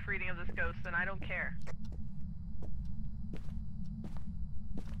EMF reading of this ghost, then I don't care.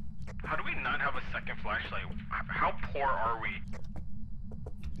 How do we not have a second flashlight? How poor are we?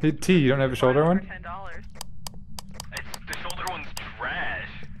 Hey, T, you don't have a shoulder one? $10. The shoulder one's trash.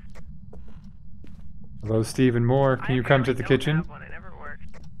 Hello, Stephen Moore. Can you come to the kitchen? Have one. It never works.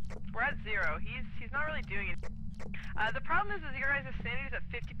 We're at 0. He's not really doing it. The problem is your guys' sanity is at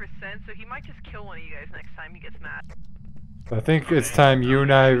 50%, so he might just kill one of you guys next time he gets mad. I think it's time you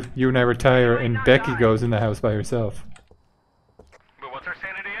and I retire and Becky goes in the house by herself. But what's our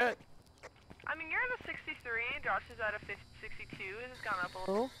sanity at? I mean, you're at a 63. Josh is at a 62. It has gone up a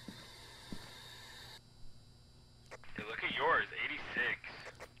little. Hey, look at yours, 86.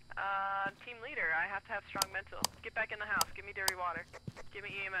 Team leader, I have to have strong mental. Get back in the house. Give me dirty water. Give me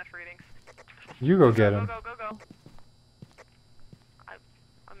EMF readings. You go get Go, him. go, go, go.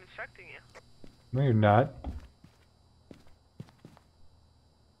 I'm instructing you. No, you're not.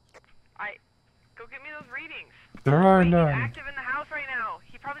 Go get me those readings. There are He's none. active in the house right now.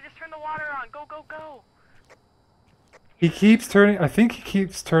 He probably just turned the water on. Go, go, go. He keeps turning. I think he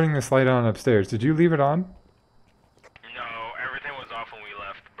keeps turning this light on upstairs. Did you leave it on? No, everything was off when we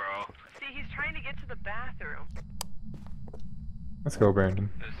left, bro. See, he's trying to get to the bathroom. Let's go,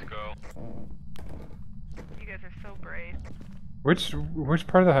 Brandon. Let's go. You guys are so brave. Which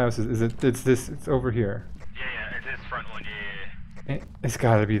part of the house is it? It's this. It's over here. Yeah, it's this front one, yeah. It's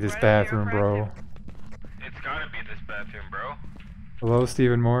gotta be this Right up here, bathroom, bro. It's gotta be this bathroom, bro. Hello,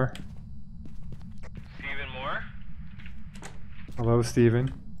 Stephen Moore. Steven Moore? Hello,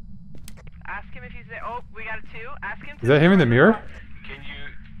 Stephen. Ask him if he's there. Oh, we got a 2. Ask him. Is that him in the mirror? Can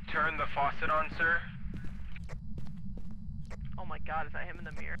you turn the faucet on, sir? Oh my god, is that him in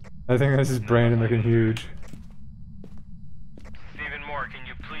the mirror? I think this is Brandon looking huge. Steven Moore, can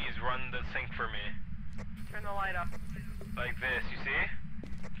you please run the sink for me? Turn the light off. Like this, you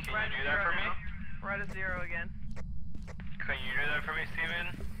see? Can We're at you a do that 0 for me? now. We're at a 0 again. Can you do that for me,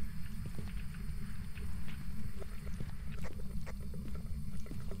 Steven?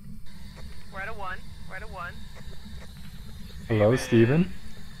 We're at a 1. We're at a 1. Hello, Stephen.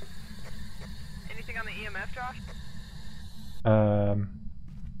 Anything on the EMF, Josh?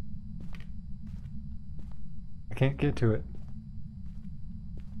 I can't get to it.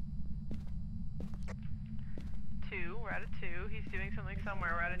 2. We're at a 2. He's doing something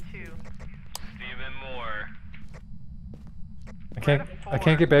somewhere. We're at a 2. Steven Moore. I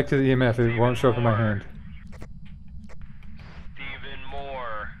can't get back to the EMF. It won't show up in my hand. Steven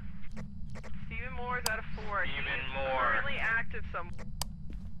Moore. Steven Moore is at a 4. Steven He's Moore. currently active some.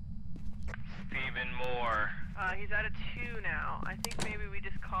 Steven Moore. He's at a 2 now. I think maybe we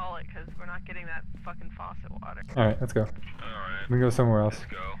just call it because we're not getting that fucking faucet water. Alright, let's go. Alright. We can go somewhere else.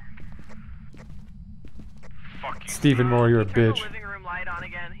 Let's go. Fuck you. Stephen Moore, you're a He turned bitch. the living room light on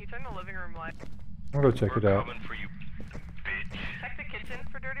again. He turned the living room light. I'll go check We're it out. coming for you, bitch. Check the kitchen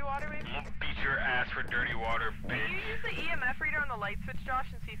for dirty water, maybe? I'm gonna beat your ass for dirty water, Can you bitch. use the EMF reader on the light switch, Josh,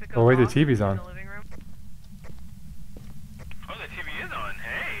 and see if it goes Oh wait, the off TV's in on. the living room? Oh, the TV is on.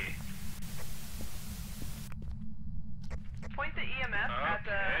 Hey. Point the EMF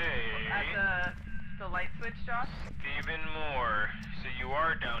at the light switch, Josh. Steven Moore. So you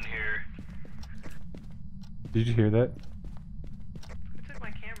are down here. Did you hear that? Who took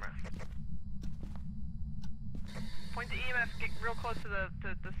my camera? Point the EMF, get real close to the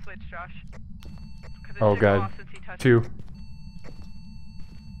switch, Josh. 'Cause it Oh, should go God. off since he touched it. 2.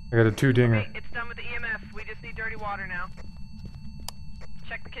 I got a 2 dinger. Okay, it's done with the EMF. We just need dirty water now.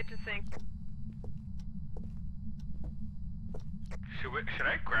 Check the kitchen sink. Should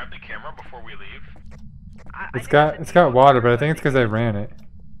I grab the camera before we leave? It's got water, but I think it's because I ran it.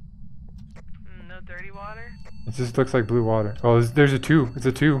 No dirty water? It just looks like blue water. Oh, there's a 2. It's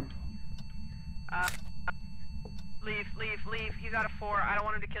a 2. Leave. He's at a 4. I don't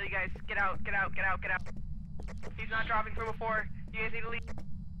want him to kill you guys. Get out. He's not dropping from before. You guys need to leave.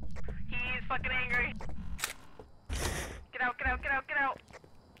 He's fucking angry. Get out, get out, get out, get out.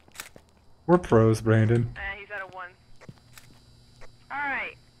 We're pros, Brandon. He's at a 1.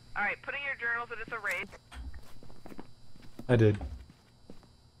 Alright. Alright, put in your journals that it's a race. I did.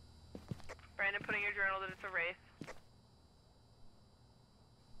 Brandon, put in your journal that it's a race.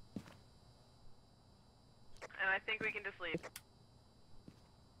 And I think we can just leave.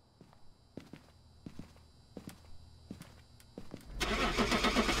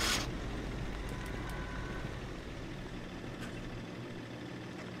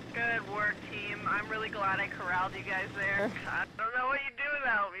 Good work, team. I'm really glad I corralled you guys there. I don't know what you'd do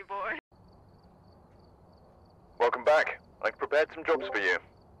without me, boy. Welcome back. I've prepared some jobs for you.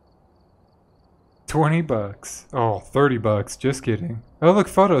 $20. Oh, $30. Just kidding. Oh, look,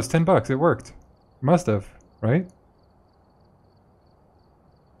 photos. $10. It worked. Must have, right?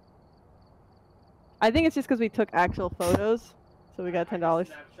 I think it's just because we took actual photos, so we got $10.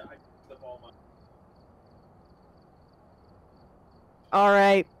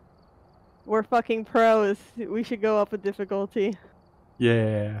 Alright. We're fucking pros. We should go up a difficulty.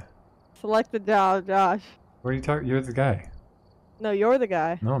 Yeah. Select the job, Josh. What are you talking? You're the guy. No, you're the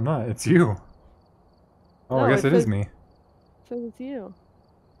guy. No, I'm not. It's you. Oh, No, I guess it it is says- me. So it's you.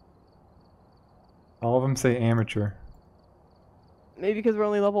 All of them say amateur. Maybe because we're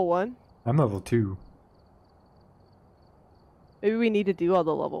only level 1? I'm level 2. Maybe we need to do all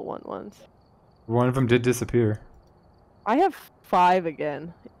the level 1 ones. One of them did disappear. I have 5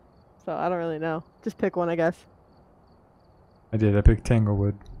 again. So I don't really know. Just pick one, I guess. I did. I picked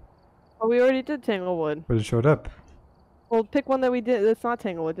Tanglewood, Oh, we already did Tanglewood. but it showed up. Well, pick one that we did that's not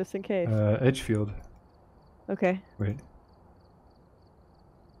Tanglewood, just in case. Edgefield. Okay. Wait.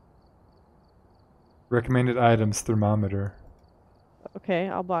 Recommended items thermometer. Okay,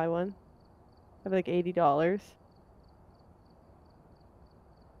 I'll buy one. I have like $80.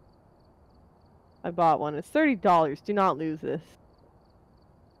 I bought one. It's $30. Do not lose this.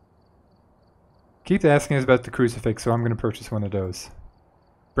 Keith asking us about the crucifix, so I'm going to purchase one of those.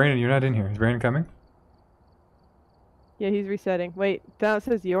 Brandon, you're not in here. Is Brandon coming? Yeah, he's resetting. Wait, that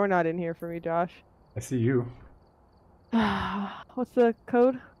says you're not in here for me, Josh. I see you. What's the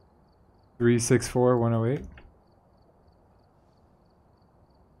code? 364108.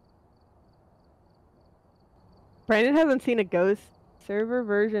 Brandon hasn't seen a ghost server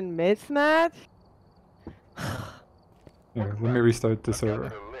version mismatch? Here, let me restart the I've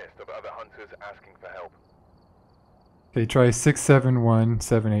gathered server. a list of other hunters asking for help. Okay, try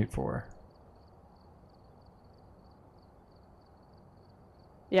 671784.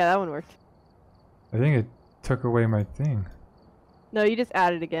 Yeah, that one worked. I think it took away my thing. No, you just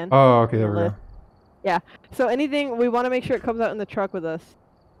add it again. Oh, okay, there we List. go. Yeah. So anything, we want to make sure it comes out in the truck with us.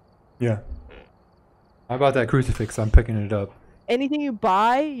 Yeah. How about that crucifix? I'm picking it up. Anything you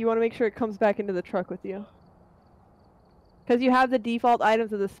buy, you want to make sure it comes back into the truck with you. Because you have the default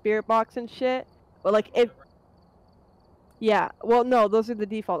items of the spirit box and shit. But like if... Yeah. Well, no, those are the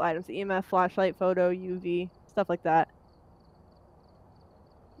default items. EMF, flashlight, photo, UV, stuff like that.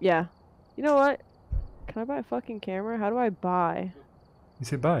 Yeah. You know what? Can I buy a fucking camera? How do I buy? You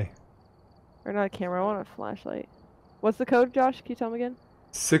say bye. Or not a camera, I want a flashlight. What's the code, Josh? Can you tell me again?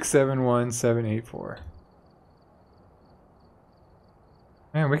 671784.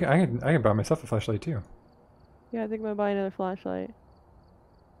 Man, I can buy myself a flashlight too. Yeah, I think I'm gonna buy another flashlight.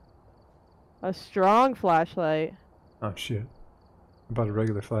 A strong flashlight. Oh shit. I bought a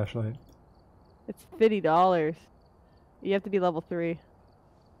regular flashlight. It's $50. You have to be level 3.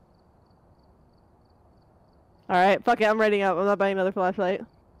 Alright, fuck it, I'm ready up. I'm not buying another flashlight.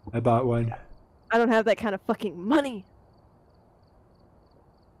 I bought one. I don't have that kind of fucking money.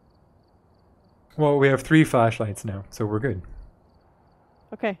 Well, we have 3 flashlights now, so we're good.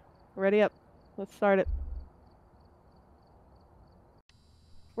 Okay, ready up. Let's start it.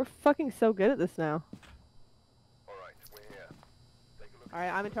 We're fucking so good at this now. Alright, we're here. Take a look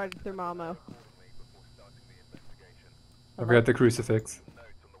Alright, I'm in charge of Thermomo. accordingly before starting the investigation. I've got the crucifix. Notes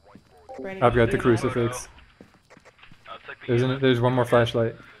on the whiteboard. Brandon, I've got the you do that? crucifix. I'll take the There's one more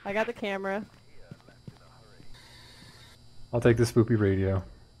flashlight. I got the camera. I'll take the spoopy radio.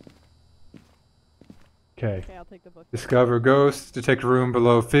 Okay. Okay, I'll take the book. Discover ghosts, detect a room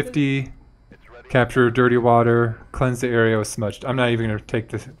below 50, It's ready. capture dirty water, cleanse the area with smudged. I'm not even going to take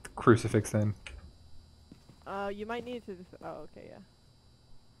the crucifix then. You might need to just... Oh, okay, yeah.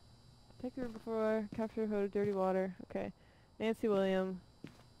 Take the room before, capture photo, dirty water. Okay. Nancy William.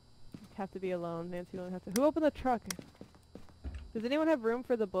 Have to be alone. Nancy William have to... Who opened the truck? Does anyone have room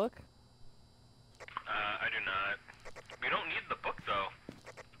for the book? I do not. We don't need the book though.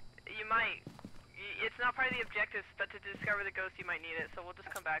 You might. It's not not part of the objectives, but to discover the ghost, you might need it. So we'll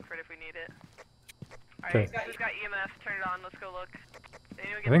just come back for it if we need it. All right, who's got EMF? Turn it on. Let's go look.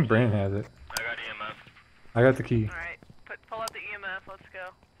 I think Brandon has it. I got EMF. I got the key. All right, pull out the EMF. Let's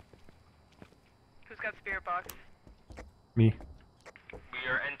go. Who's got spirit box? Me. We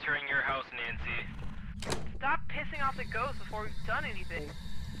are entering your house, Nancy. Stop pissing off the ghost before we've done anything.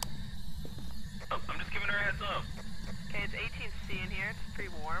 Oh, I'm just giving her a heads up. Okay, it's 18C in here. It's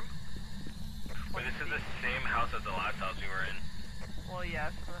pretty warm. Wait, this is the same house as the last house we were in. Well,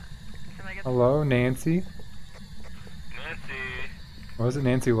 yes. Can I get Hello, Nancy? Nancy. What was it,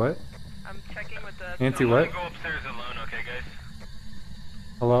 Nancy what? I'm checking with the... Nancy I'm what? gonna go upstairs alone, okay, guys?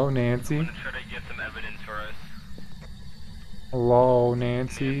 Hello, Nancy? I'm gonna try to get some evidence for us. Hello,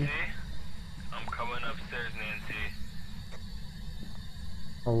 Nancy? Nancy? I'm coming upstairs, Nancy.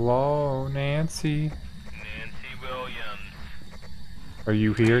 Hello, Nancy? Nancy Williams. Are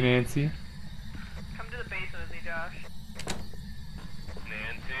you here, Nancy? Come to the basement with me, Josh.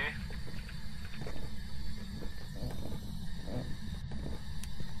 Nancy?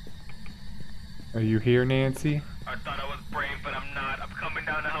 Are you here, Nancy? I thought I was brave, but I'm not. I'm coming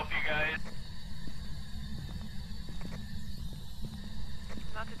down to help you guys.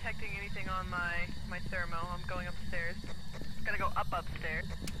 I'm not detecting anything on my thermo. I'm going upstairs. Gotta go upstairs.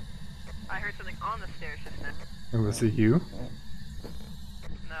 I heard something on the stairs just now. Was it you?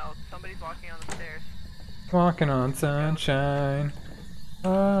 No, somebody's walking on the stairs. Walking on sunshine.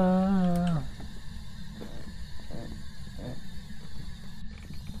 Ah.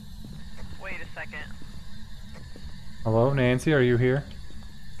 Wait a second. Hello, Nancy, are you here?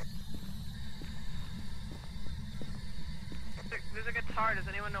 There's a guitar. Does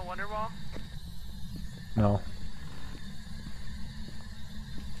anyone know Wonderwall? No.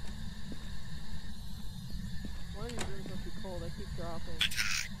 One of these rooms must be cold. I keep dropping.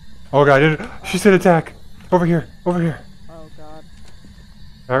 Oh god, she said attack! Over here, over here. Oh god.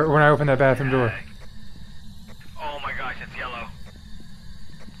 When I open that bathroom door. Oh my gosh, it's yellow.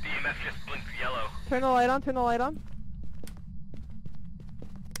 The EMF just blinked yellow. Turn the light on, turn the light on.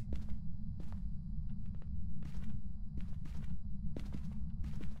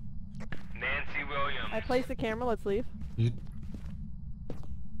 Nancy Williams. I placed the camera, let's leave. You,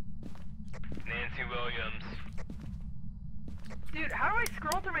 Nancy Williams. Dude, how do I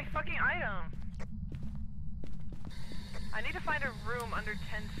scroll through my fucking item? I need to find a room under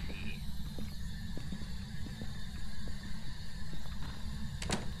 10C.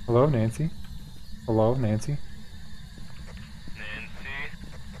 hello, Nancy? Hello, Nancy? Nancy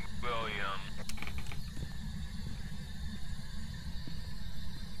Williams.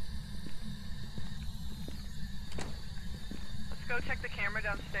 Let's go check the camera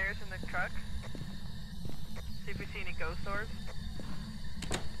downstairs in the truck. See if we see any ghost orbs.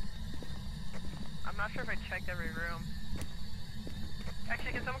 I'm not sure if I checked every room.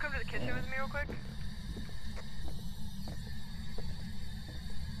 Actually, can someone come to the kitchen with me real quick?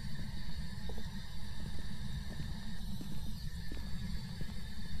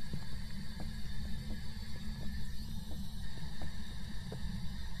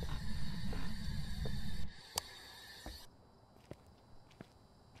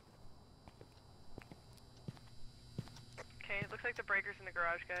 Okay, it looks like the breaker's in the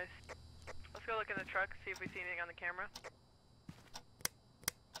garage, guys. Let's go look in the truck, see if we see anything on the camera.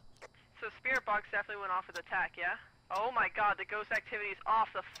 So spirit box definitely went off with attack, yeah? Oh my god, the ghost activity is off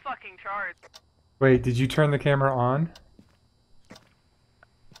the fucking charts. Wait, did you turn the camera on?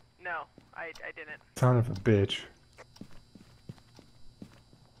 No, I didn't. Son of a bitch.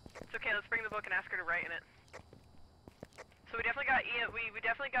 It's okay, let's bring the book and ask her to write in it. So we definitely got we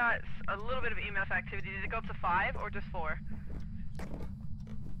definitely got a little bit of EMF activity. Did it go up to 5 or just 4?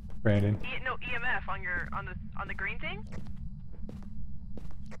 Brandon. No, EMF on the green thing?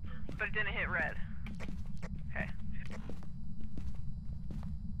 But it didn't hit red. Okay.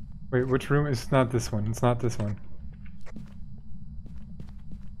 Wait, which room? It's not this one. It's not this one.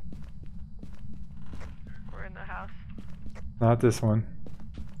 We're in the house. Not this one.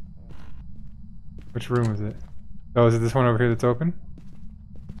 Which room is it? Oh, is it this one over here that's open?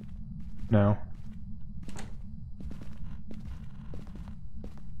 No.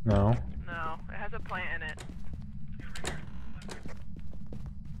 No. No, it has a plant in it.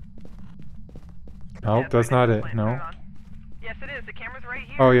 Nope, Yeah, that's put not in the it. plant, No. turn it on. Yes, it is. The camera's right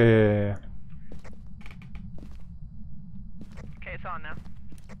here. Oh, yeah. Okay, it's on now.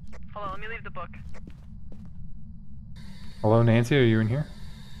 Hold on, let me leave the book. Hello, Nancy, are you in here?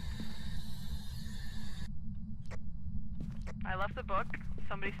 I left the book.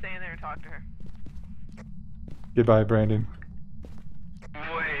 Somebody stay in there and talk to her. Goodbye, Brandon.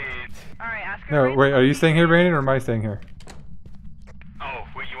 Wait. Alright, ask her. No, wait, are you staying here, Brandon, or am I staying here? Oh,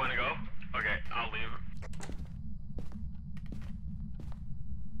 wait, you wanna go? Okay, I'll leave.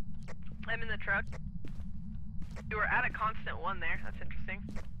 I'm in the truck. You were at a constant 1 there. That's interesting.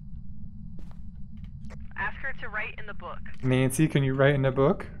 Ask her to write in the book. Nancy, can you write in the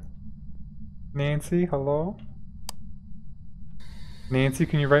book? Nancy, hello? Nancy,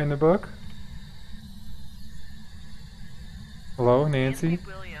 can you write in the book? Hello, Nancy?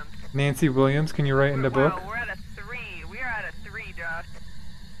 Williams. Nancy Williams, can you write in the book? Wow, we're at a 3. We are at a 3, Josh.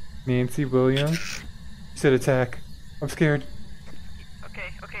 Nancy Williams? You said attack. I'm scared.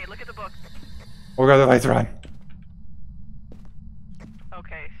 Okay, look at the book. Oh god, the lights are on.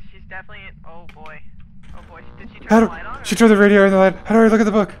 Okay, she's definitely in. Oh boy. Did she turn How the do, light on? she turned the radio on the light. How do I look at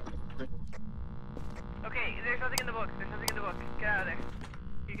the book? Okay, there's nothing in the book. Get out of there.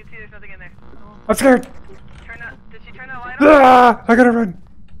 You can see there's nothing in there. I'm scared. Did she turn that light on? Ah! I gotta run.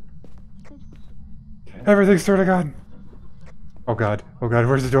 Everything's turned on. Oh god,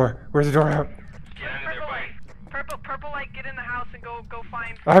 where's the door? Where's the door out? Purple light. Purple light, get in the house and go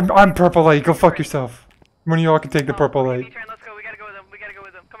find. I'm purple light, go fuck yourself. One of y'all can take the purple light. Let's go, we gotta go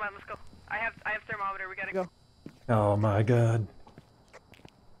with them. Come on, let's go. I have thermometer, we gotta go. Oh my god.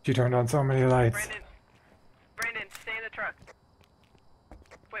 She turned on so many lights. Brandon, stay in the truck.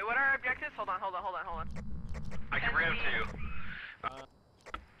 Wait, what are our objectives? Hold on. I can read them to you.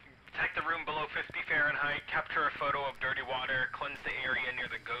 Protect the room below 50 Fahrenheit, capture a photo of dirty water, cleanse the area near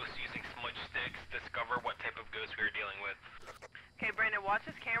the ghost using smudge sticks, discover what type of ghost we are dealing with. Okay, Brandon, watch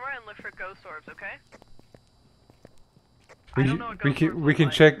this camera and look for ghost orbs, okay? We can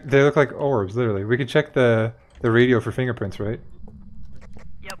check. They look like orbs, literally. We can check the radio for fingerprints, right?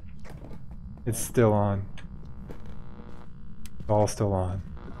 Yep. It's still on. It's all still on.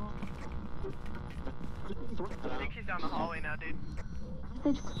 I think she's down the hallway now, dude.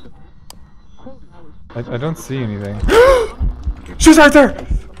 I don't see anything. She's right there!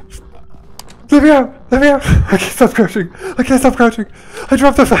 Let me out! I can't stop crouching! I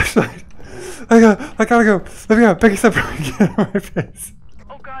dropped the flashlight! I gotta go! Let me out! Becky, stop running! Get out of my face!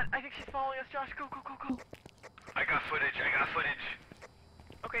 Oh god, I think she's following us, Josh. Go. I got footage.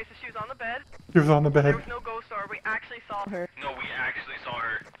 Okay, so she was on the bed. She was on the There bed. was no ghost orb. We actually saw her. No, we actually saw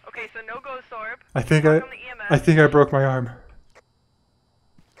her. Okay, so no ghost orb. I think Work on the EMS. I think I broke my arm.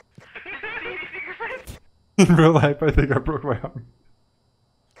 Did you see any fingerprints? In real life, I think I broke my arm.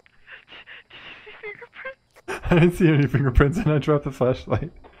 Did you see fingerprints? I didn't see any fingerprints and I dropped the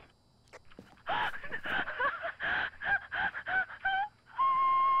flashlight.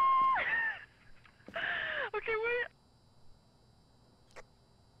 Okay, wait.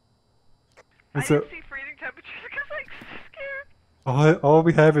 And I so, didn't see freezing temperatures because I'm scared. all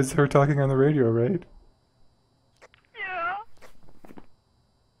we have is her talking on the radio, right? Yeah.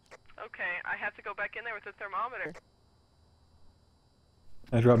 Okay, I have to go back in there with the thermometer.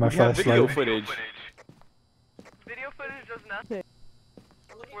 I dropped my We have video flashlight. footage. Video footage does nothing.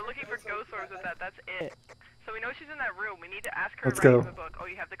 We're looking for ghost orbs with that. That's it. So we know she's in that room. We need to ask her Let's to write go. in the book. Oh,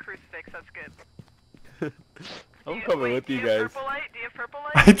 you have the crucifix. That's good. I'm coming with you Do you have guys. purple light? Do you have purple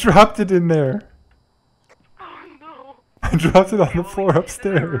I light? dropped it in there. Oh no. I dropped it on Okay, the well, floor she's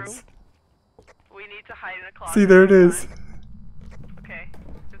in that room. upstairs. We need to hide in a closet. See, there it is. Okay.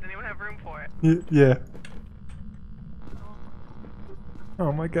 Does anyone have room for it? Yeah.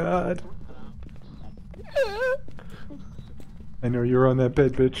 Oh my god. I know you're on that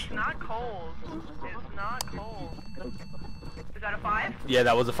bed, bitch. It's not cold. It's not cold. Is that a 5? Yeah,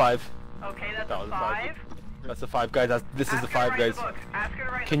 that was a 5. Okay, that's That a was a 5. 5. That's a 5, guys. This is Ask the her to 5, write guys. the book. Ask her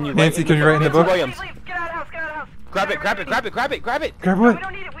to write Can the you book. Nancy, can you write in the book? Williams. Leave. Get out of the house. Get out of the house. Grab it. Grab it. Grab No, what? we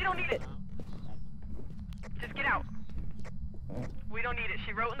don't need it. We don't need it. Just get out. We don't need it.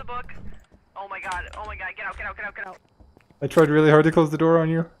 She wrote in the book. Oh my god. Get out. I tried really hard to close the door on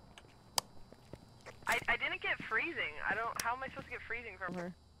you. I didn't get freezing. How am I supposed to get freezing from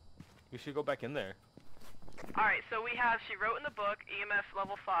her? You should go back in there. Alright, so we have, she wrote in the book, EMF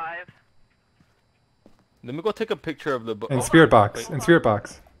level 5. Let me go take a picture of the book. And spirit box. And spirit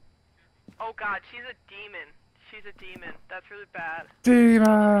box. Oh god, she's a demon. That's really bad. Demon!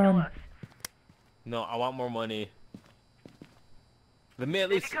 Kill us. No, I want more money. Let me at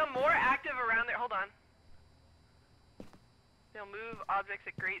They least. become more active around there. Hold on. They'll move objects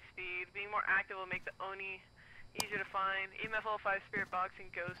at great speed. Being more active will make the Oni easier to find. EMF level 5 spirit box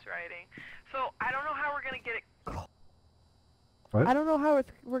and ghost writing. So I don't know how we're gonna get it. What? I don't know how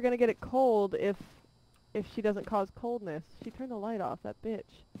we're gonna get it cold if she doesn't cause coldness. She turned the light off, that bitch.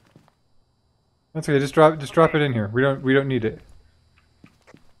 That's okay. Just drop it in here. We don't need it.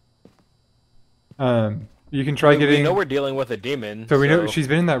 You can try getting. We know we're dealing with a demon. So we know she's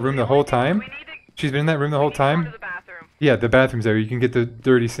been in that room the whole time. She's been in that room the whole time. To the bathroom. Yeah, the bathroom's there. You can get the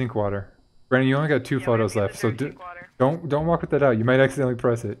dirty sink water. Brandon, you only got 2 Yeah, photos we have left, the so dirty sink water. don't walk with that out. You might accidentally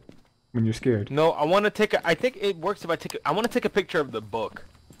press it when you're scared. No, I want to take a. I think it works if I take. I want to take a picture of the book.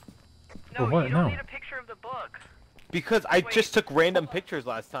 No, what? you don't No. need a picture of the book. Because I Wait, just took random pictures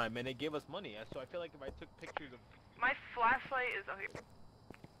last time and it gave us money. So I feel like if I took pictures of. My flashlight is okay.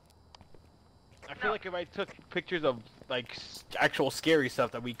 I feel like if I took pictures of like actual scary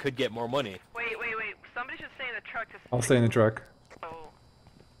stuff that we could get more money. Wait. Somebody should stay in the truck to. I'll stay in the truck. Oh.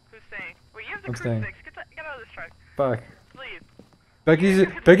 Who's staying? Wait, you have the I'm staying. crucifix. Get out of this truck. Fuck. Please.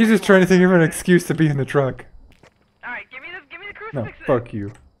 Becky's just trying to think of an excuse to be in the truck. Alright, give me the No, crucifix. fuck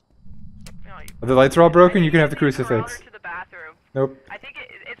you. No, The lights are all broken. You can have the corral her crucifix. to the bathroom. Nope. I think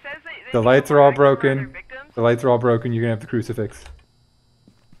it says that The they lights can are all interact with other broken. victims. The lights are all broken. You can have the crucifix.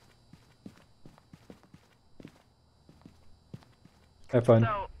 Have fun.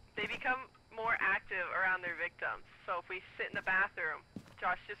 So they become more active around their victims. So if we sit in the bathroom,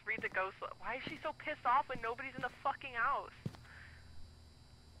 Josh, just read the ghost. Why is she so pissed off when nobody's in the fucking house?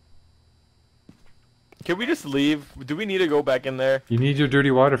 Can we just leave? Do we need to go back in there? You need your dirty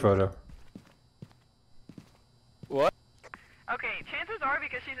water photo. What? Okay, chances are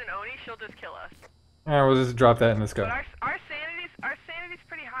because she's an Oni, she'll just kill us. Alright, we'll just drop that and let's But go. our sanity's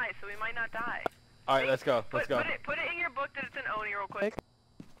pretty high, so we might not die. All right, let's go. Let's Put go. it in your book that it's an Oni real quick.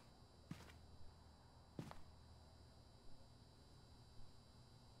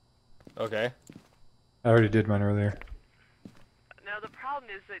 Okay. I already did mine earlier. Now the problem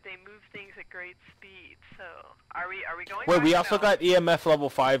is that they move things at great speed. So are we going? Wait, back we or also no? got EMF level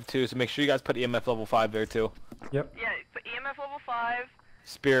 5 too, so make sure you guys put EMF level 5 there too. Yep. Yeah, but EMF level 5,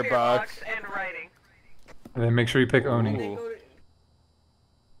 Spirit box. and writing. And then make sure you pick Oni. Ooh.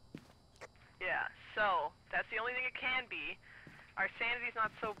 Yeah, so that's the only thing it can be. Our sanity's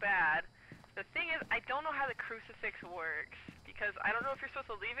not so bad. The thing is, I don't know how the crucifix works because I don't know if you're supposed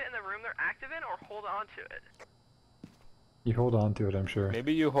to leave it in the room they're active in or hold on to it. You hold on to it, I'm sure.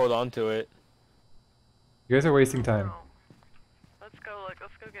 Maybe you hold on to it. You guys are wasting time. Oh. Let's go look.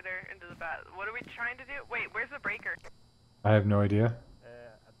 Let's go get her into the bath. What are we trying to do? Wait, where's the breaker? I have no idea.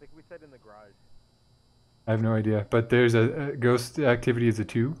 I think we said in the garage. I have no idea. But there's a ghost activity is a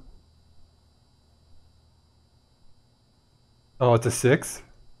 2. Oh, it's a 6?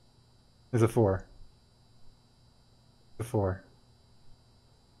 It's a 4. It's a 4.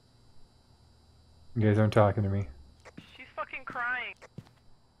 You guys aren't talking to me. She's fucking crying.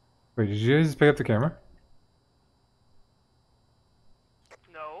 Wait, did you guys just pick up the camera?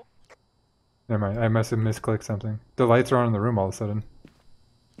 No. Never mind, I must have misclicked something. The lights are on in the room all of a sudden.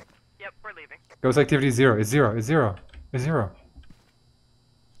 Yep, we're leaving. Ghost activity is 0. It's 0. It's 0. It's 0.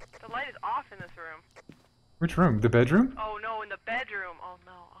 The light is off in this room. Which room? The bedroom? Oh no, in the bedroom. Oh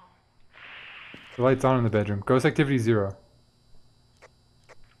no. Oh. The light's on in the bedroom. Ghost activity is 0.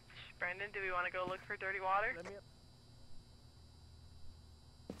 Brendan, do we want to go look for dirty water?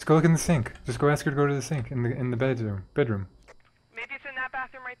 Let's go look in the sink. Just go ask her to go to the sink in the bedroom. Maybe it's in that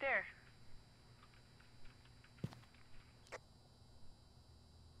bathroom right there.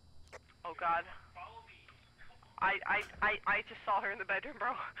 Oh god. I just saw her in the bedroom, bro.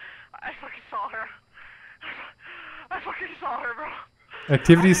 I fucking saw her. I fucking saw her, bro.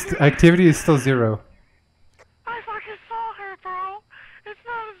 Activity is still 0. I fucking saw her, bro. It's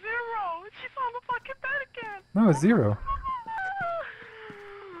not a 0. She's on the fucking bed again. No, it's 0.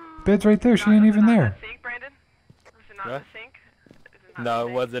 Bed's right there. She ain't even Was it not in there. the sink, Brandon? Was it not in What? the sink? Is it not No, in it the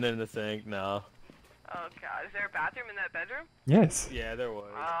sink? wasn't in the sink. No. Oh god, is there a bathroom in that bedroom? Yes. Yeah, there was.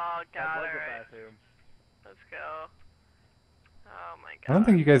 Oh god, That was the alright. bathroom. Let's go. Oh my god. I don't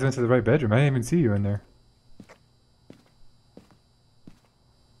think you guys went to the right bedroom. I didn't even see you in there.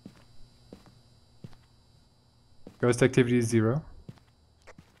 Ghost activity is 0.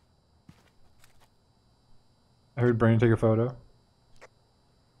 I heard Brandon take a photo.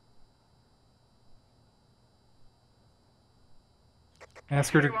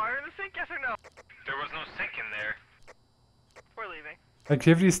 Ask her Dirty to... water in the sink, yes or no? There was no sink in there. We're leaving.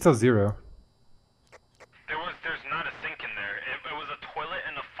 Activity is still 0. There's not a sink in there. It was a toilet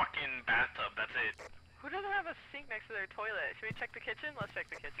and a fucking bathtub. That's it. Who doesn't have a sink next to their toilet? Should we check the kitchen? Let's check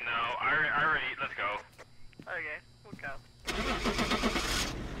the kitchen. No, I already. Let's go. Okay, we'll go.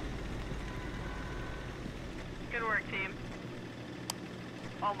 Good work, team.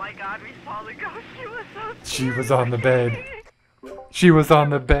 Oh my god, we saw the ghost. She was so She was scary. on the bed. She was on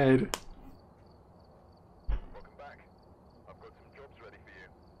the bed. Welcome back. I've got some jobs ready for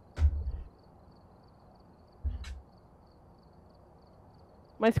you.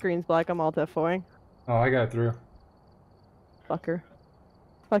 My screen's black. I'm alt F4ing. Oh, I got through. Fucker.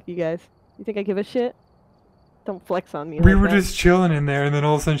 Fuck you guys. You think I give a shit? Don't flex on me. We like were that. just chilling in there, and then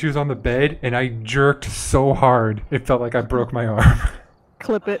all of a sudden she was on the bed, and I jerked so hard it felt like I broke my arm.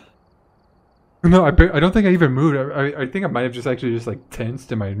 Clip it. No, I don't think I even moved. I think I might have just actually just like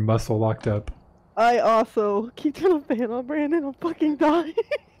tensed and my muscle locked up. I also keep turning the fan on, Brandon. I'll fucking die.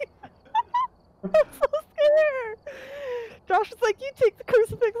 I'm so scared. Josh was like, "You take the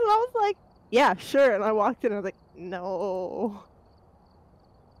crucifix," and I was like, "Yeah, sure." And I walked in, and I was like, "No."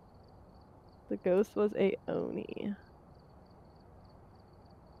 The ghost was a Oni.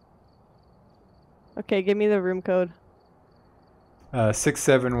 Okay, give me the room code.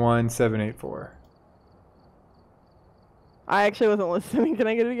 671784. I actually wasn't listening. Can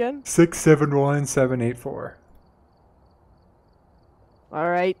I get it again? 671784. All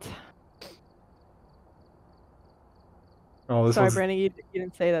right. Oh, this Sorry, one's Brandon, you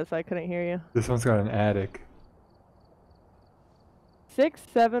didn't say that, so I couldn't hear you. this one's got an attic.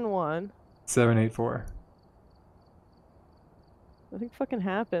 671. 784. Nothing fucking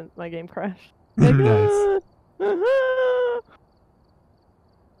happened. My game crashed. Nice.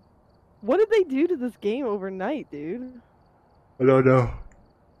 What did they do to this game overnight, dude? I don't know.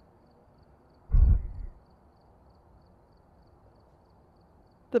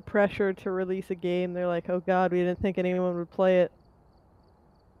 The pressure to release a game. They're like, oh god, we didn't think anyone would play it.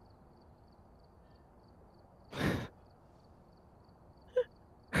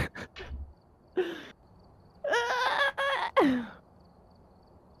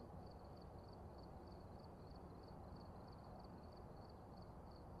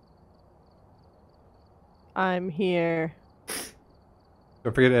 I'm here.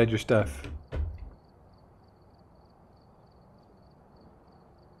 Don't forget to add your stuff.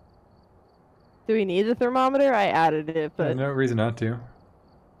 Do we need the thermometer? I added it, but... No reason not to.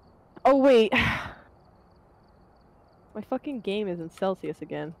 Oh, wait. My fucking game is in Celsius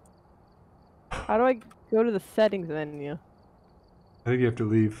again. How do I go to the settings menu? I think you have to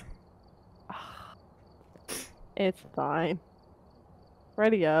leave. It's fine.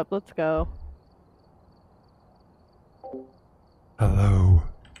 Ready up, let's go. Hello.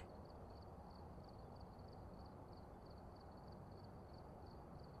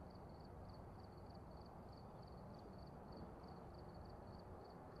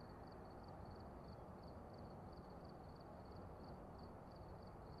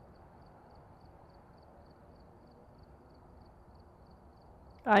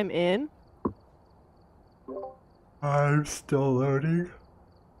 I'm in. I'm still loading.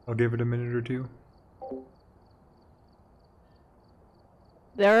 I'll give it a minute or two.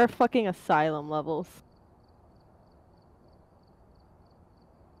 There are fucking asylum levels.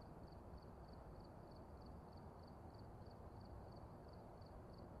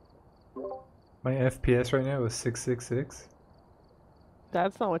 My FPS right now is 666.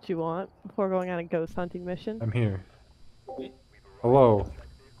 That's not what you want before going on a ghost hunting mission. I'm here. Hello.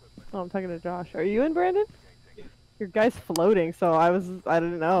 Oh, I'm talking to Josh. Are you in, Brandon? Your guy's floating, so I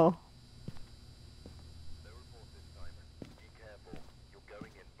didn't know.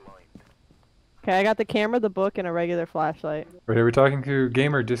 Okay, I got the camera, the book, and a regular flashlight. Wait, are we talking to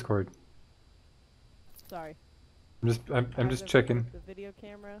game or Discord? Sorry. I'm just checking. The video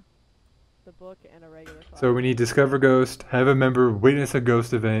camera, the book, and a regular flashlight. So we need discover ghost, have a member witness a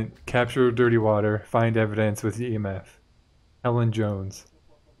ghost event, capture dirty water, find evidence with EMF. Helen Jones.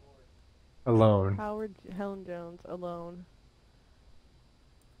 Alone. Helen Jones, alone.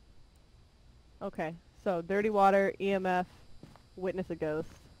 Okay, so dirty water, EMF, witness a ghost.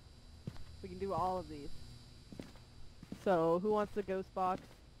 We can do all of these. So, who wants the ghost box?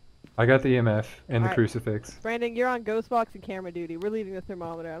 I got the EMF and the Alright. crucifix. Brandon, you're on ghost box and camera duty. We're leaving the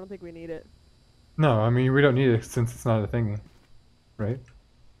thermometer. I don't think we need it. No, I mean we don't need it since it's not a thingy. Right?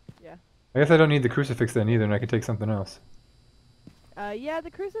 Yeah. I guess I don't need the crucifix then either and I can take something else. Yeah, the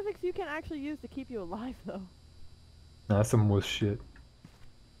crucifix you can actually use to keep you alive, though. Nah, that's some wuss shit.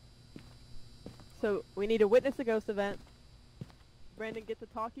 So, we need to witness a ghost event. Brandon, get the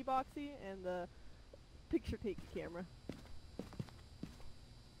talkie boxy and the picture taking camera.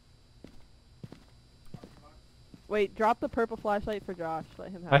 Wait, drop the purple flashlight for Josh. Let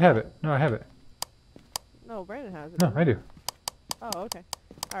him have it. I have it. No, I have it. No, Brandon has it. No, doesn't I he? do. Oh, okay.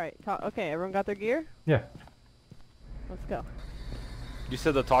 Alright, okay, everyone got their gear? Yeah. Let's go. You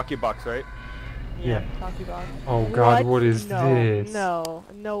said the talkie box, right? Yeah. Talkie box. Oh god, what is no, this?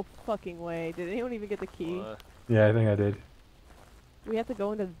 No fucking way. Did anyone even get the key? Yeah, I think I did. We have to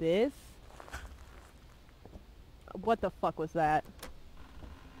go into this? What the fuck was that?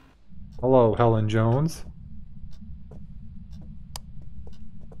 Hello, Helen Jones.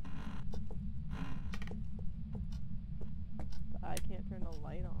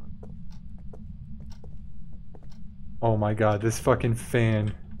 Oh my god, this fucking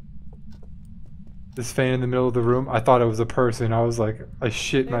fan. This fan in the middle of the room, I thought it was a person. I was like, I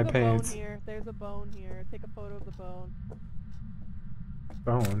shit my There's a pants. bone here. There's a bone here. Take a photo of the bone.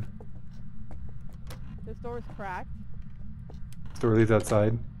 Bone. This door is cracked. Door leads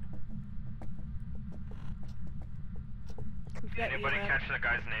outside. Who's got Anybody EMF? catch that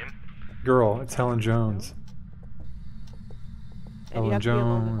guy's name? Girl, it's Helen Jones. And you Helen have to be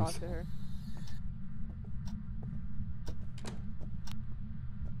alone to Jones. talk to her.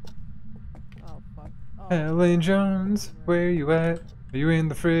 Oh fuck. Oh, Helen Jones, where you at? Are you in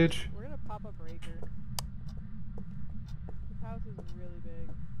the fridge? we're gonna pop a breaker. This house is really big.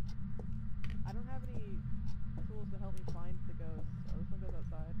 I don't have any tools to help me find the ghost. Oh, this one goes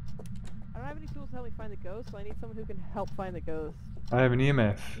outside. I don't have any tools to help me find the ghost, so I need someone who can help find the ghost. I have an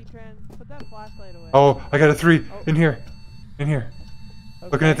EMF. Etran, put that flashlight away. Oh, I got a 3. Oh. In here. In here. Okay.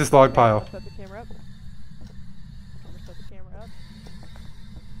 Looking at this log Okay, pile. let's set the camera up. I'm gonna set the camera up.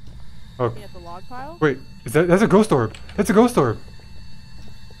 Oh, Looking at the log pile. wait. That's a ghost orb. That's a ghost orb.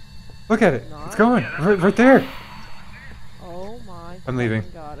 Look at it. It's Not? going. Right there. Oh my. I'm leaving.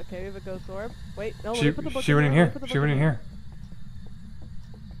 fucking God. Okay, we have a ghost orb. Wait, no. let She me put the book she went in let me here. put the She book went in here.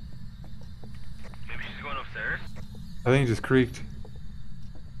 Maybe she's going upstairs? I think it just creaked.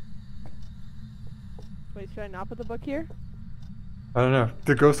 Wait, should I not put the book here? I don't know.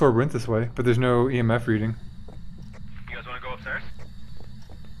 The ghost orb went this way, but there's no EMF reading. You guys want to go upstairs?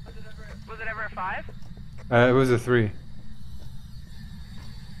 Was it ever a 5? It was a 3.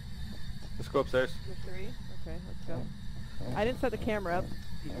 Let's go upstairs. The 3. Okay, let's go. I didn't set the camera up.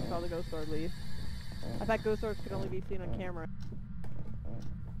 You saw the ghost orb leave. I thought ghost orbs could only be seen on camera.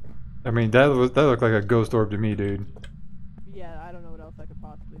 I mean, that looked like a ghost orb to me, dude. Yeah, I don't know what else that could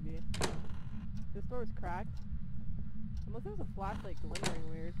possibly be. This door is cracked. Unless there's a flashlight glimmering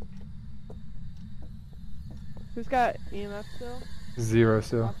weird. Who's got EMF still? 0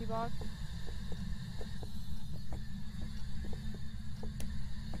 still. Talkie box?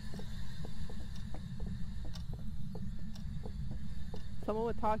 Someone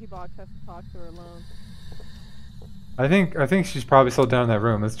with talkie box has to talk to her alone. I think she's probably still down in that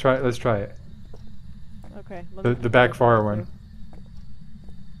room. Let's try it. Okay. let The me the put back the far door one. through.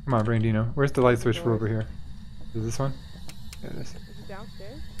 Come on, Brandino. Where's the light switch for Doors. over here? Is this one? Yeah, it is. Is it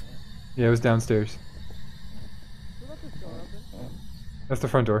downstairs? Yeah, it was downstairs. Who left this door open? That's the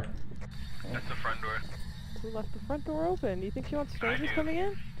front door. That's the front door. Who left the front door open? Do you think she wants strangers do. coming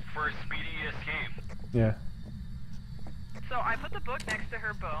in? For a speedy escape. Yeah. So I put the book next to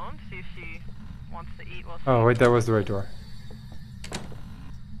her bone to see if she wants to eat while she Oh wait, that was the right door.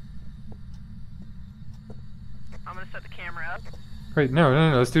 I'm gonna set the camera up. Wait, no.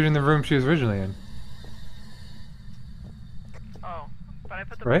 Let's do it in the room she was originally in. Oh, but I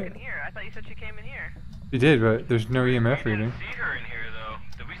put the Right. book in here. I thought you said she came in here. You did, but there's no EMF We reading. didn't see her in here though.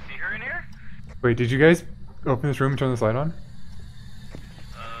 Did we see her in here? Wait, did you guys open this room and turn this light on?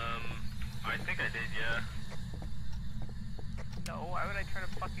 I think I did, yeah. No, why would I turn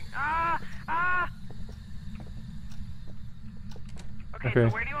a fucking ah? Okay, Okay.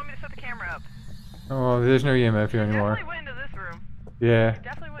 so where do you want me to set the camera up? Oh, there's no EMF here anymore. Definitely went into this room. Yeah.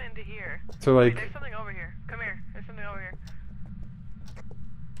 Definitely went into here. So Wait, like, there's something over here. Come here. There's something over here.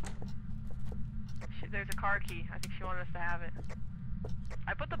 There's a car key. I think she wanted us to have it.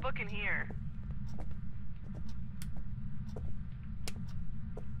 I put the book in here.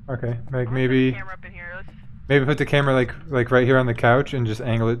 okay, like I'm gonna set maybe the camera up in here. maybe put the camera like right here on the couch and just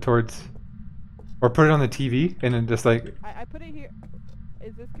angle it towards, or put it on the TV and then just like, I put it here.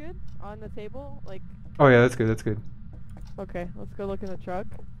 Is this good? On the table? Like, oh yeah, that's good, that's good. okay, let's go look in the truck.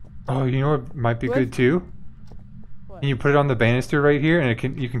 Oh, you know what might be What? good too? What? And you put it on the banister right here, and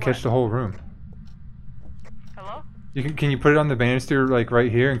you can catch What? the whole room. Hello? Can you put it on the banister like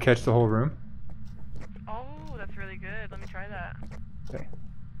right here and catch the whole room? Oh, that's really good. Let me try that. Okay.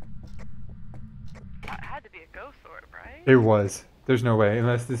 It had to be a ghost orb, right? It was. There's no way,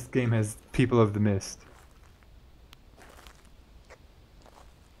 unless this game has People of the Mist.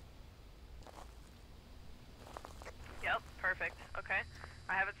 Yep, perfect. Okay.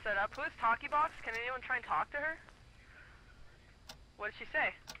 I have it set up. Who is Talkie Box? Can anyone try and talk to her? What did she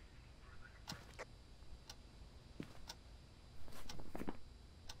say?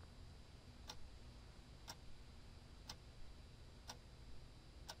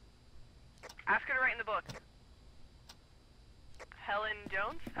 Ask her to write in the book. Helen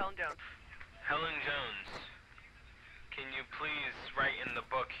Jones? Helen Jones. Helen Jones, can you please write in the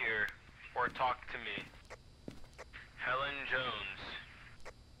book here, or talk to me? Helen Jones.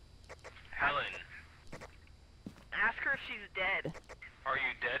 Helen, Ask her if she's dead. are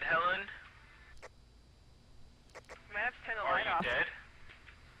you dead, Helen? May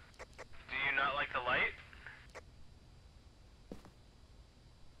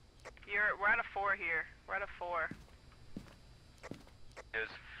here. We're at a 4.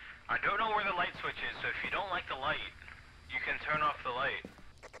 I don't know where the light switch is, so if you don't like the light, you can turn off the light.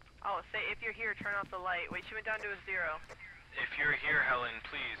 Oh, say if you're here, turn off the light. Wait, she went down to a 0. If you're here, Helen,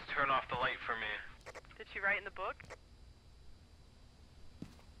 please turn off the light for me. Did she write in the book?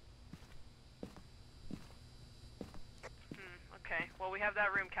 Okay, well we have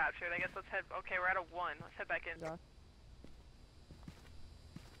that room captured. I guess let's head, okay, we're at a 1. Let's head back in. Yeah.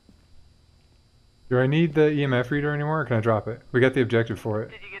 Do I need the EMF reader anymore, or can I drop it? We got the objective for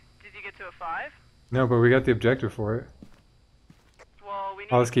it. Did you get to a 5? No, but we got the objective for it. Well, we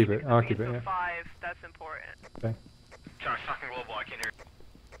need I'll to just keep it. If I'll we keep get it, to a yeah. 5, that's important. Okay. Josh, talking global, I can't hear.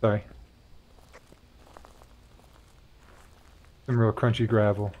 Sorry. Some real crunchy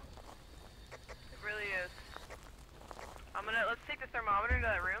gravel. It really is. Let's take the thermometer to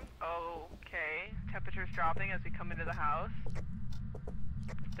that room. Okay, temperature's dropping as we come into the house.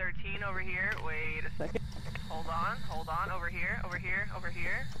 13 over here. Wait a second. Hold on. Over here.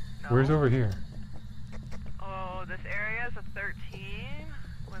 No. Where's over here? Oh, this area is a 13.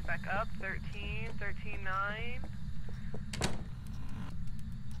 Went back up. 13, 13.9.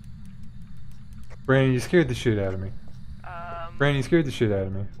 Brandon, you scared the shit out of me. Brandon, you scared the shit out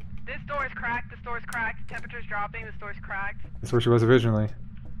of me. This door is cracked. Temperature's dropping. This door's cracked. That's where she was originally.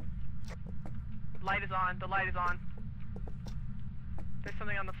 Light is on. The light is on. There's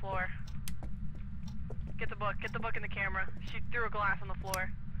something on the floor. Get the book in the camera. She threw a glass on the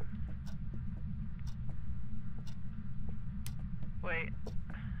floor. Wait.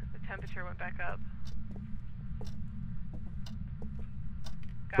 The temperature went back up.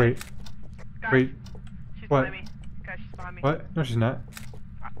 Guys, Wait. guys, Wait. She's What? behind me. Guys, she's behind me. What? No, she's not.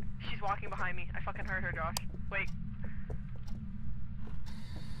 She's walking behind me. I fucking heard her, Josh. Wait.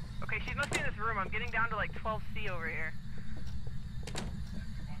 Okay, she must be in this room. I'm getting down to like 12C over here.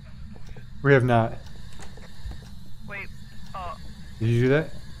 We have not. Wait. Oh. Did you do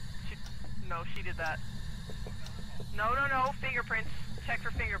that? No, she did that. No. Fingerprints. Check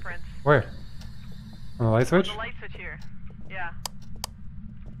for fingerprints. Where? On the light switch? The light switch here. Yeah.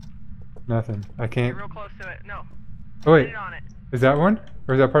 Nothing. I Get can't. real close to it. No. Oh wait. Get it on it. Is that one?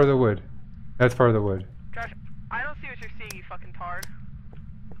 Or is that part of the wood? That's part of the wood. Josh, I don't see what you're seeing, you fucking tard.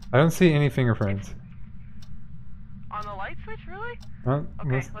 I don't see any fingerprints. On the light switch, really? Huh?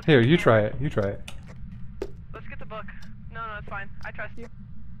 Okay, let's Here, get the you try camera. it. You try it. Let's get the book. No, it's fine. I trust you.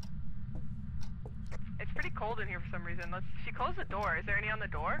 It's pretty cold in here for some reason. She closed the door. Is there any on the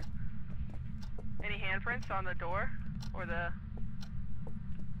door? Any handprints on the door? Or the...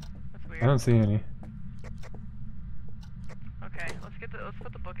 That's weird. I don't see any. Okay, let's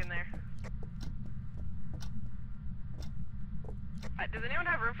put the book in there. Does anyone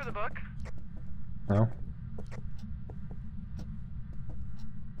have room for the book? No.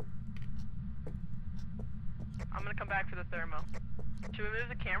 I'm gonna come back for the thermo. Should we move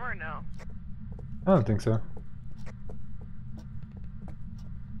the camera or no? I don't think so.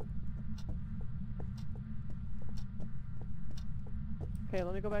 Okay,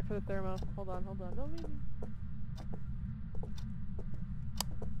 let me go back for the thermo. Hold on. Don't leave me.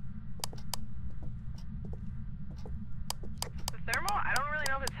 The thermo, I don't really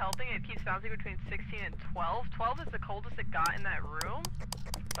know if it's helping. It keeps bouncing between 16 and 12. 12 is the coldest it got in that room.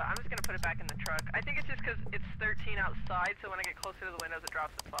 But I'm just gonna put it back in the truck. I think it's just because it's 13 outside, so when I get closer to the windows, it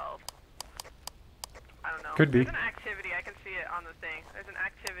drops to 12. I don't know. Could be. There's an activity. I can see it on the thing. There's an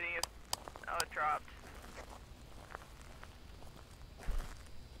activity. Oh, it dropped.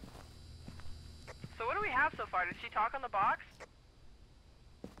 So what do we have so far? Did she talk on the box?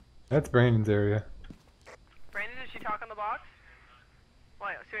 That's Brandon's area. Brandon, did she talk on the box?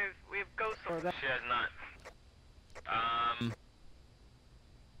 What? So we have ghost Or that. She has not.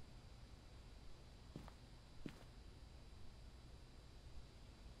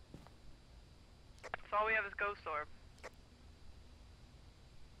 So all we have is ghost orb.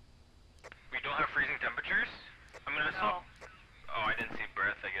 We don't have freezing temperatures? I mean, I saw... Oh, I didn't see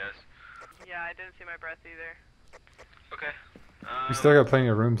breath, I guess. Yeah, I didn't see my breath either. Okay. We still got plenty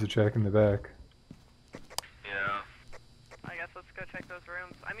of rooms to check in the back. Yeah. I guess let's go check those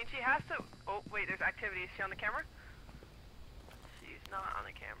rooms. I mean, she has to... Oh, wait, there's activity. Is she on the camera? She's not on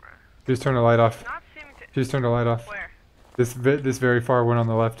the camera. Just turn the light off. Not seeming to... Just turn the light off. Where? This very far one on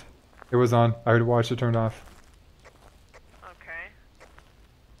the left. It was on. I would watch it turned off. Okay.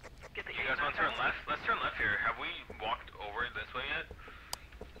 Get the You guys want to turn left? Let's turn left here. Have we walked over this way yet?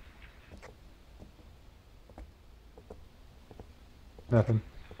 Nothing.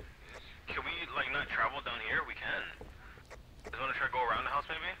 Can we, like, not travel down here? We can. Just want to try to go around the house,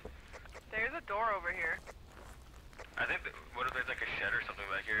 maybe? There's a door over here. I think, what if there's, like, a shed or something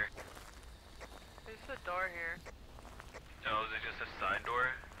back here? There's a door here. Oh, is it just a side door?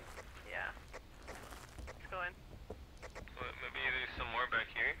 Yeah. Let's go in. Maybe there's some more back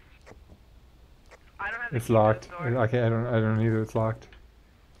here. I don't have the It's key to locked. this door. Okay, I don't either. It's locked.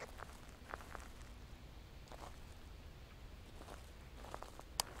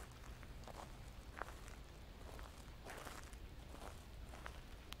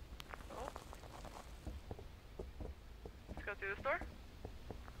 Let's go through this door.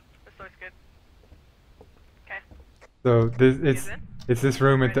 This door's good. Okay. So Is in? it's this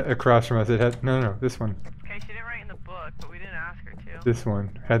room across from us. It had no this one. Okay, she didn't write in the book, but we didn't ask her to. This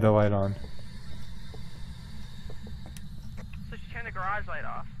one had the light on. So she turned the garage light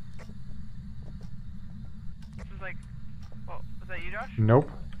off. This is like, well, was that you, Josh? Nope.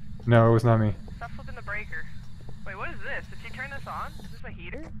 No, it was not me. Stop flipping the breaker. Wait, what is this? Did she turn this on? Is this a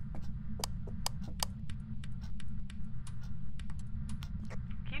heater?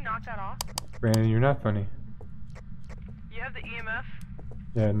 Can you knock that off? Brandon, you're not funny. You have the EMF?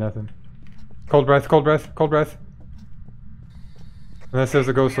 Yeah, nothing. Cold breath, cold breath, cold breath. Unless there's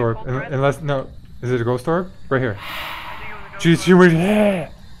a ghost We got orb. cold breath? Unless, no. Is it a ghost orb? Right here. I think it was a ghost Jeez, orb. you were, yeah!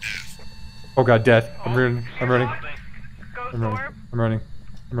 Oh god, death. I'm running, I'm running, Ghost I'm running, orb? I'm running,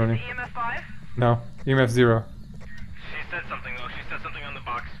 I'm running. EMF 5? No, EMF 0. She said something though. She said something on the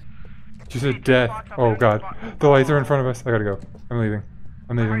box. She said death. Oh god. The lights are in front of us. I gotta go. I'm leaving.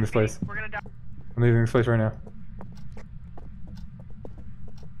 I'm leaving Alright, this place. We're gonna die. I'm leaving this place right now.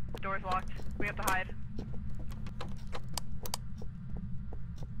 The door's locked. We have to hide.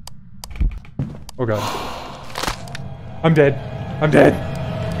 Oh god. I'm dead. I'm dead.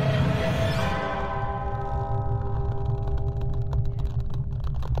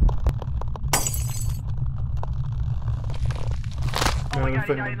 Oh my No, god, he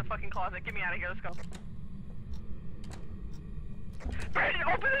but- died in the fucking closet. Get me out of here. Let's go. Brandon,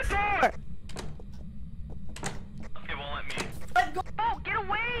 open the door! It won't let me. Let go! Oh, get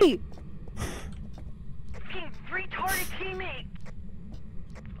away! Fucking retarded teammate!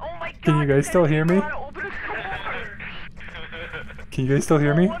 Oh my god! Can you guys still hear me? Gotta open the door! Can you guys still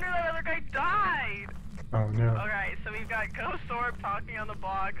hear No me? wonder that other guy died! Oh no. Alright, so we've got Ghost Orb talking on the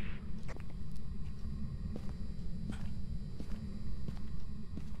box.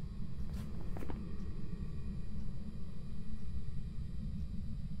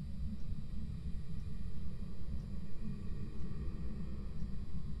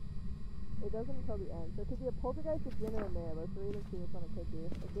 It doesn't until the end. So it could be a poltergeist, a Jinn, or a mare. Let's read and see which one it could be.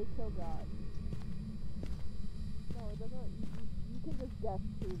 If they kill God. No, it doesn't. You can just guess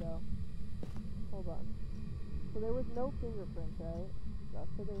too, though. Hold on. So there was no fingerprints, right? Josh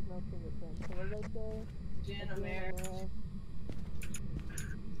said there was no fingerprints. So what did I say? Jinn, a mare.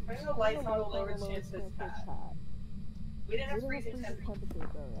 Turning the lights on the lower chance is Pat. We didn't have freezing temperature.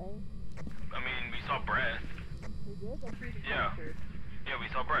 though, right? I mean, we saw breath. We did? That's freezing Yeah. temperature. Yeah, we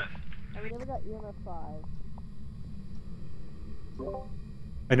saw breath. And we never got EMF 5.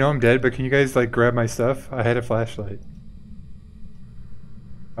 I know I'm dead, but can you guys like grab my stuff? I had a flashlight.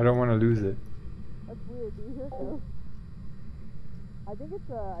 I don't want to lose it. That's weird. Do you hear ghosts? I think it's,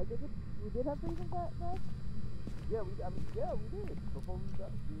 we did have freezing breath? Yeah, we did. Before we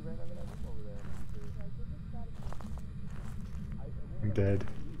ran out of that room over there. I'm dead.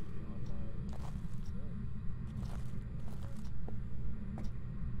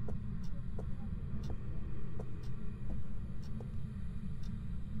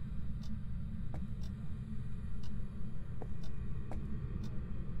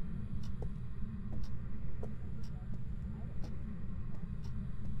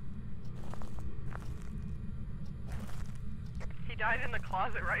 He died in the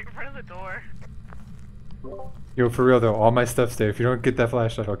closet right in front of the door. Yo, for real though, all my stuff's there. If you don't get that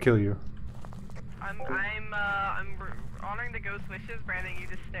flashlight, I'll kill you. I'm honoring the ghost wishes. Brandon, you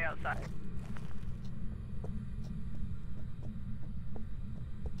just stay outside.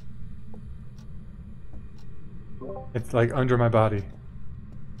 It's like under my body.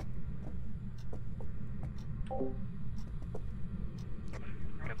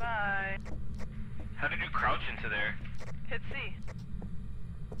 Goodbye. How did you crouch into there? Hit C.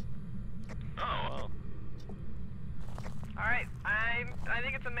 Oh, well. Alright, I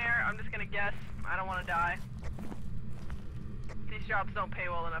think it's a mare. I'm just gonna guess. I don't want to die. These jobs don't pay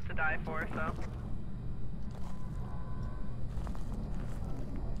well enough to die for, so.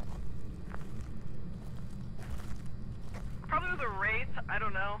 Probably was a wraith. I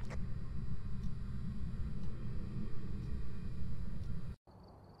don't know.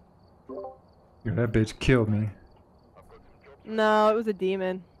 Yo, that bitch killed me. No, it was a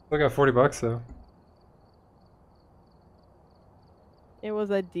demon. I got $40 though. It was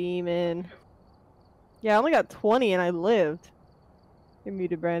a demon. Yeah, I only got 20 and I lived. You're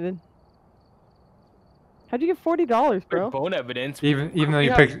muted, Brandon. How'd you get $40, bro? Bone evidence. Even though you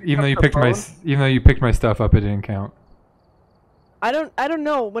Yeah, picked even though you the picked my bone. even though you picked my stuff up, it didn't count. I don't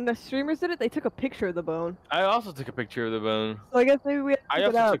know. When the streamers did it, they took a picture of the bone. I also took a picture of the bone. So I guess maybe we had to I pick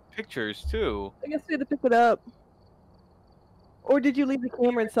it also up. took pictures too. I guess we had to pick it up. Or did you leave the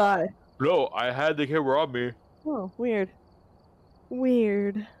camera inside? No, I had the camera on me. Oh, weird.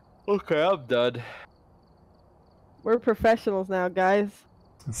 Weird. Okay, I'm done. We're professionals now, guys.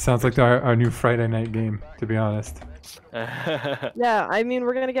 It sounds like our new Friday night game, to be honest. Yeah, I mean,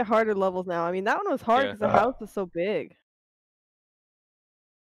 we're gonna get harder levels now. I mean, that one was hard Yeah. because the house was so big.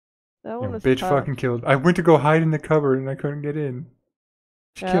 That one You was bitch tough. fucking killed. I went to go hide in the cupboard and I couldn't get in.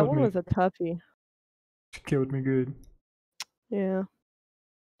 She Yeah, that killed one me. was a toughie. She killed me good. Yeah.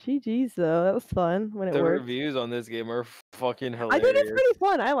 GG's though. That was fun when it The worked. reviews on this game are fucking I hilarious. think it's pretty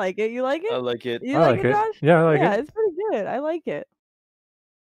fun. I like it. You like it? I like it. You I like it. Josh? Yeah, I like yeah, it. it's pretty good. I like it.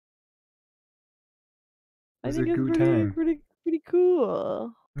 It was I think a it's good pretty, time. pretty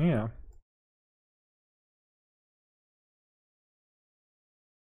cool. Yeah.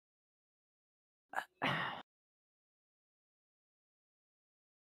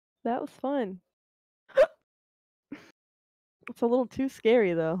 That was fun. It's a little too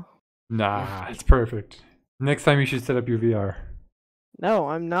scary though. Nah, it's perfect. Next time you should set up your VR. No,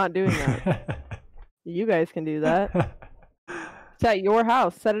 I'm not doing that. You guys can do that. It's at your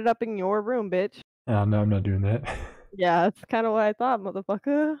house. Set it up in your room, bitch. Oh, no, I'm not doing that. Yeah, that's kind of what I thought,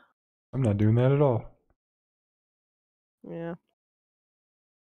 motherfucker. I'm not doing that at all. Yeah.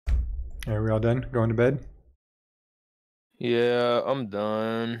 Are we all done? Going to bed? Yeah, I'm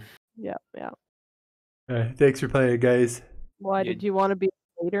done. Yeah, yeah. Thanks for playing, guys. Why did you want to be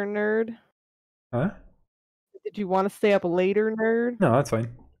a later nerd? Huh? Did you want to stay up later, nerd? No, that's fine.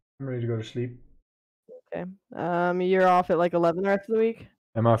 I'm ready to go to sleep. Okay. You're off at like 11 the rest of the week?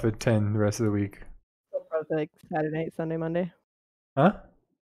 I'm off at 10 the rest of the week. So probably play, like Saturday night, Sunday, Monday. Huh?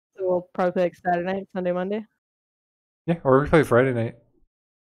 So we'll probably play like Saturday night, Sunday, Monday. Yeah, or we play Friday night.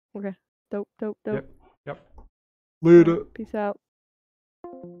 Okay. Dope, dope, dope. Yep. Later. Alright, peace out.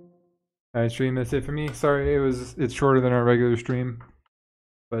 Alright, stream, that's it for me. Sorry, it's shorter than our regular stream.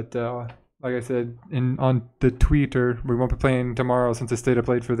 But like I said on the Twitter, we won't be playing tomorrow since I stayed up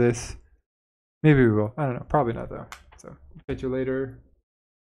late for this. Maybe we will. I don't know. Probably not though. So catch you later.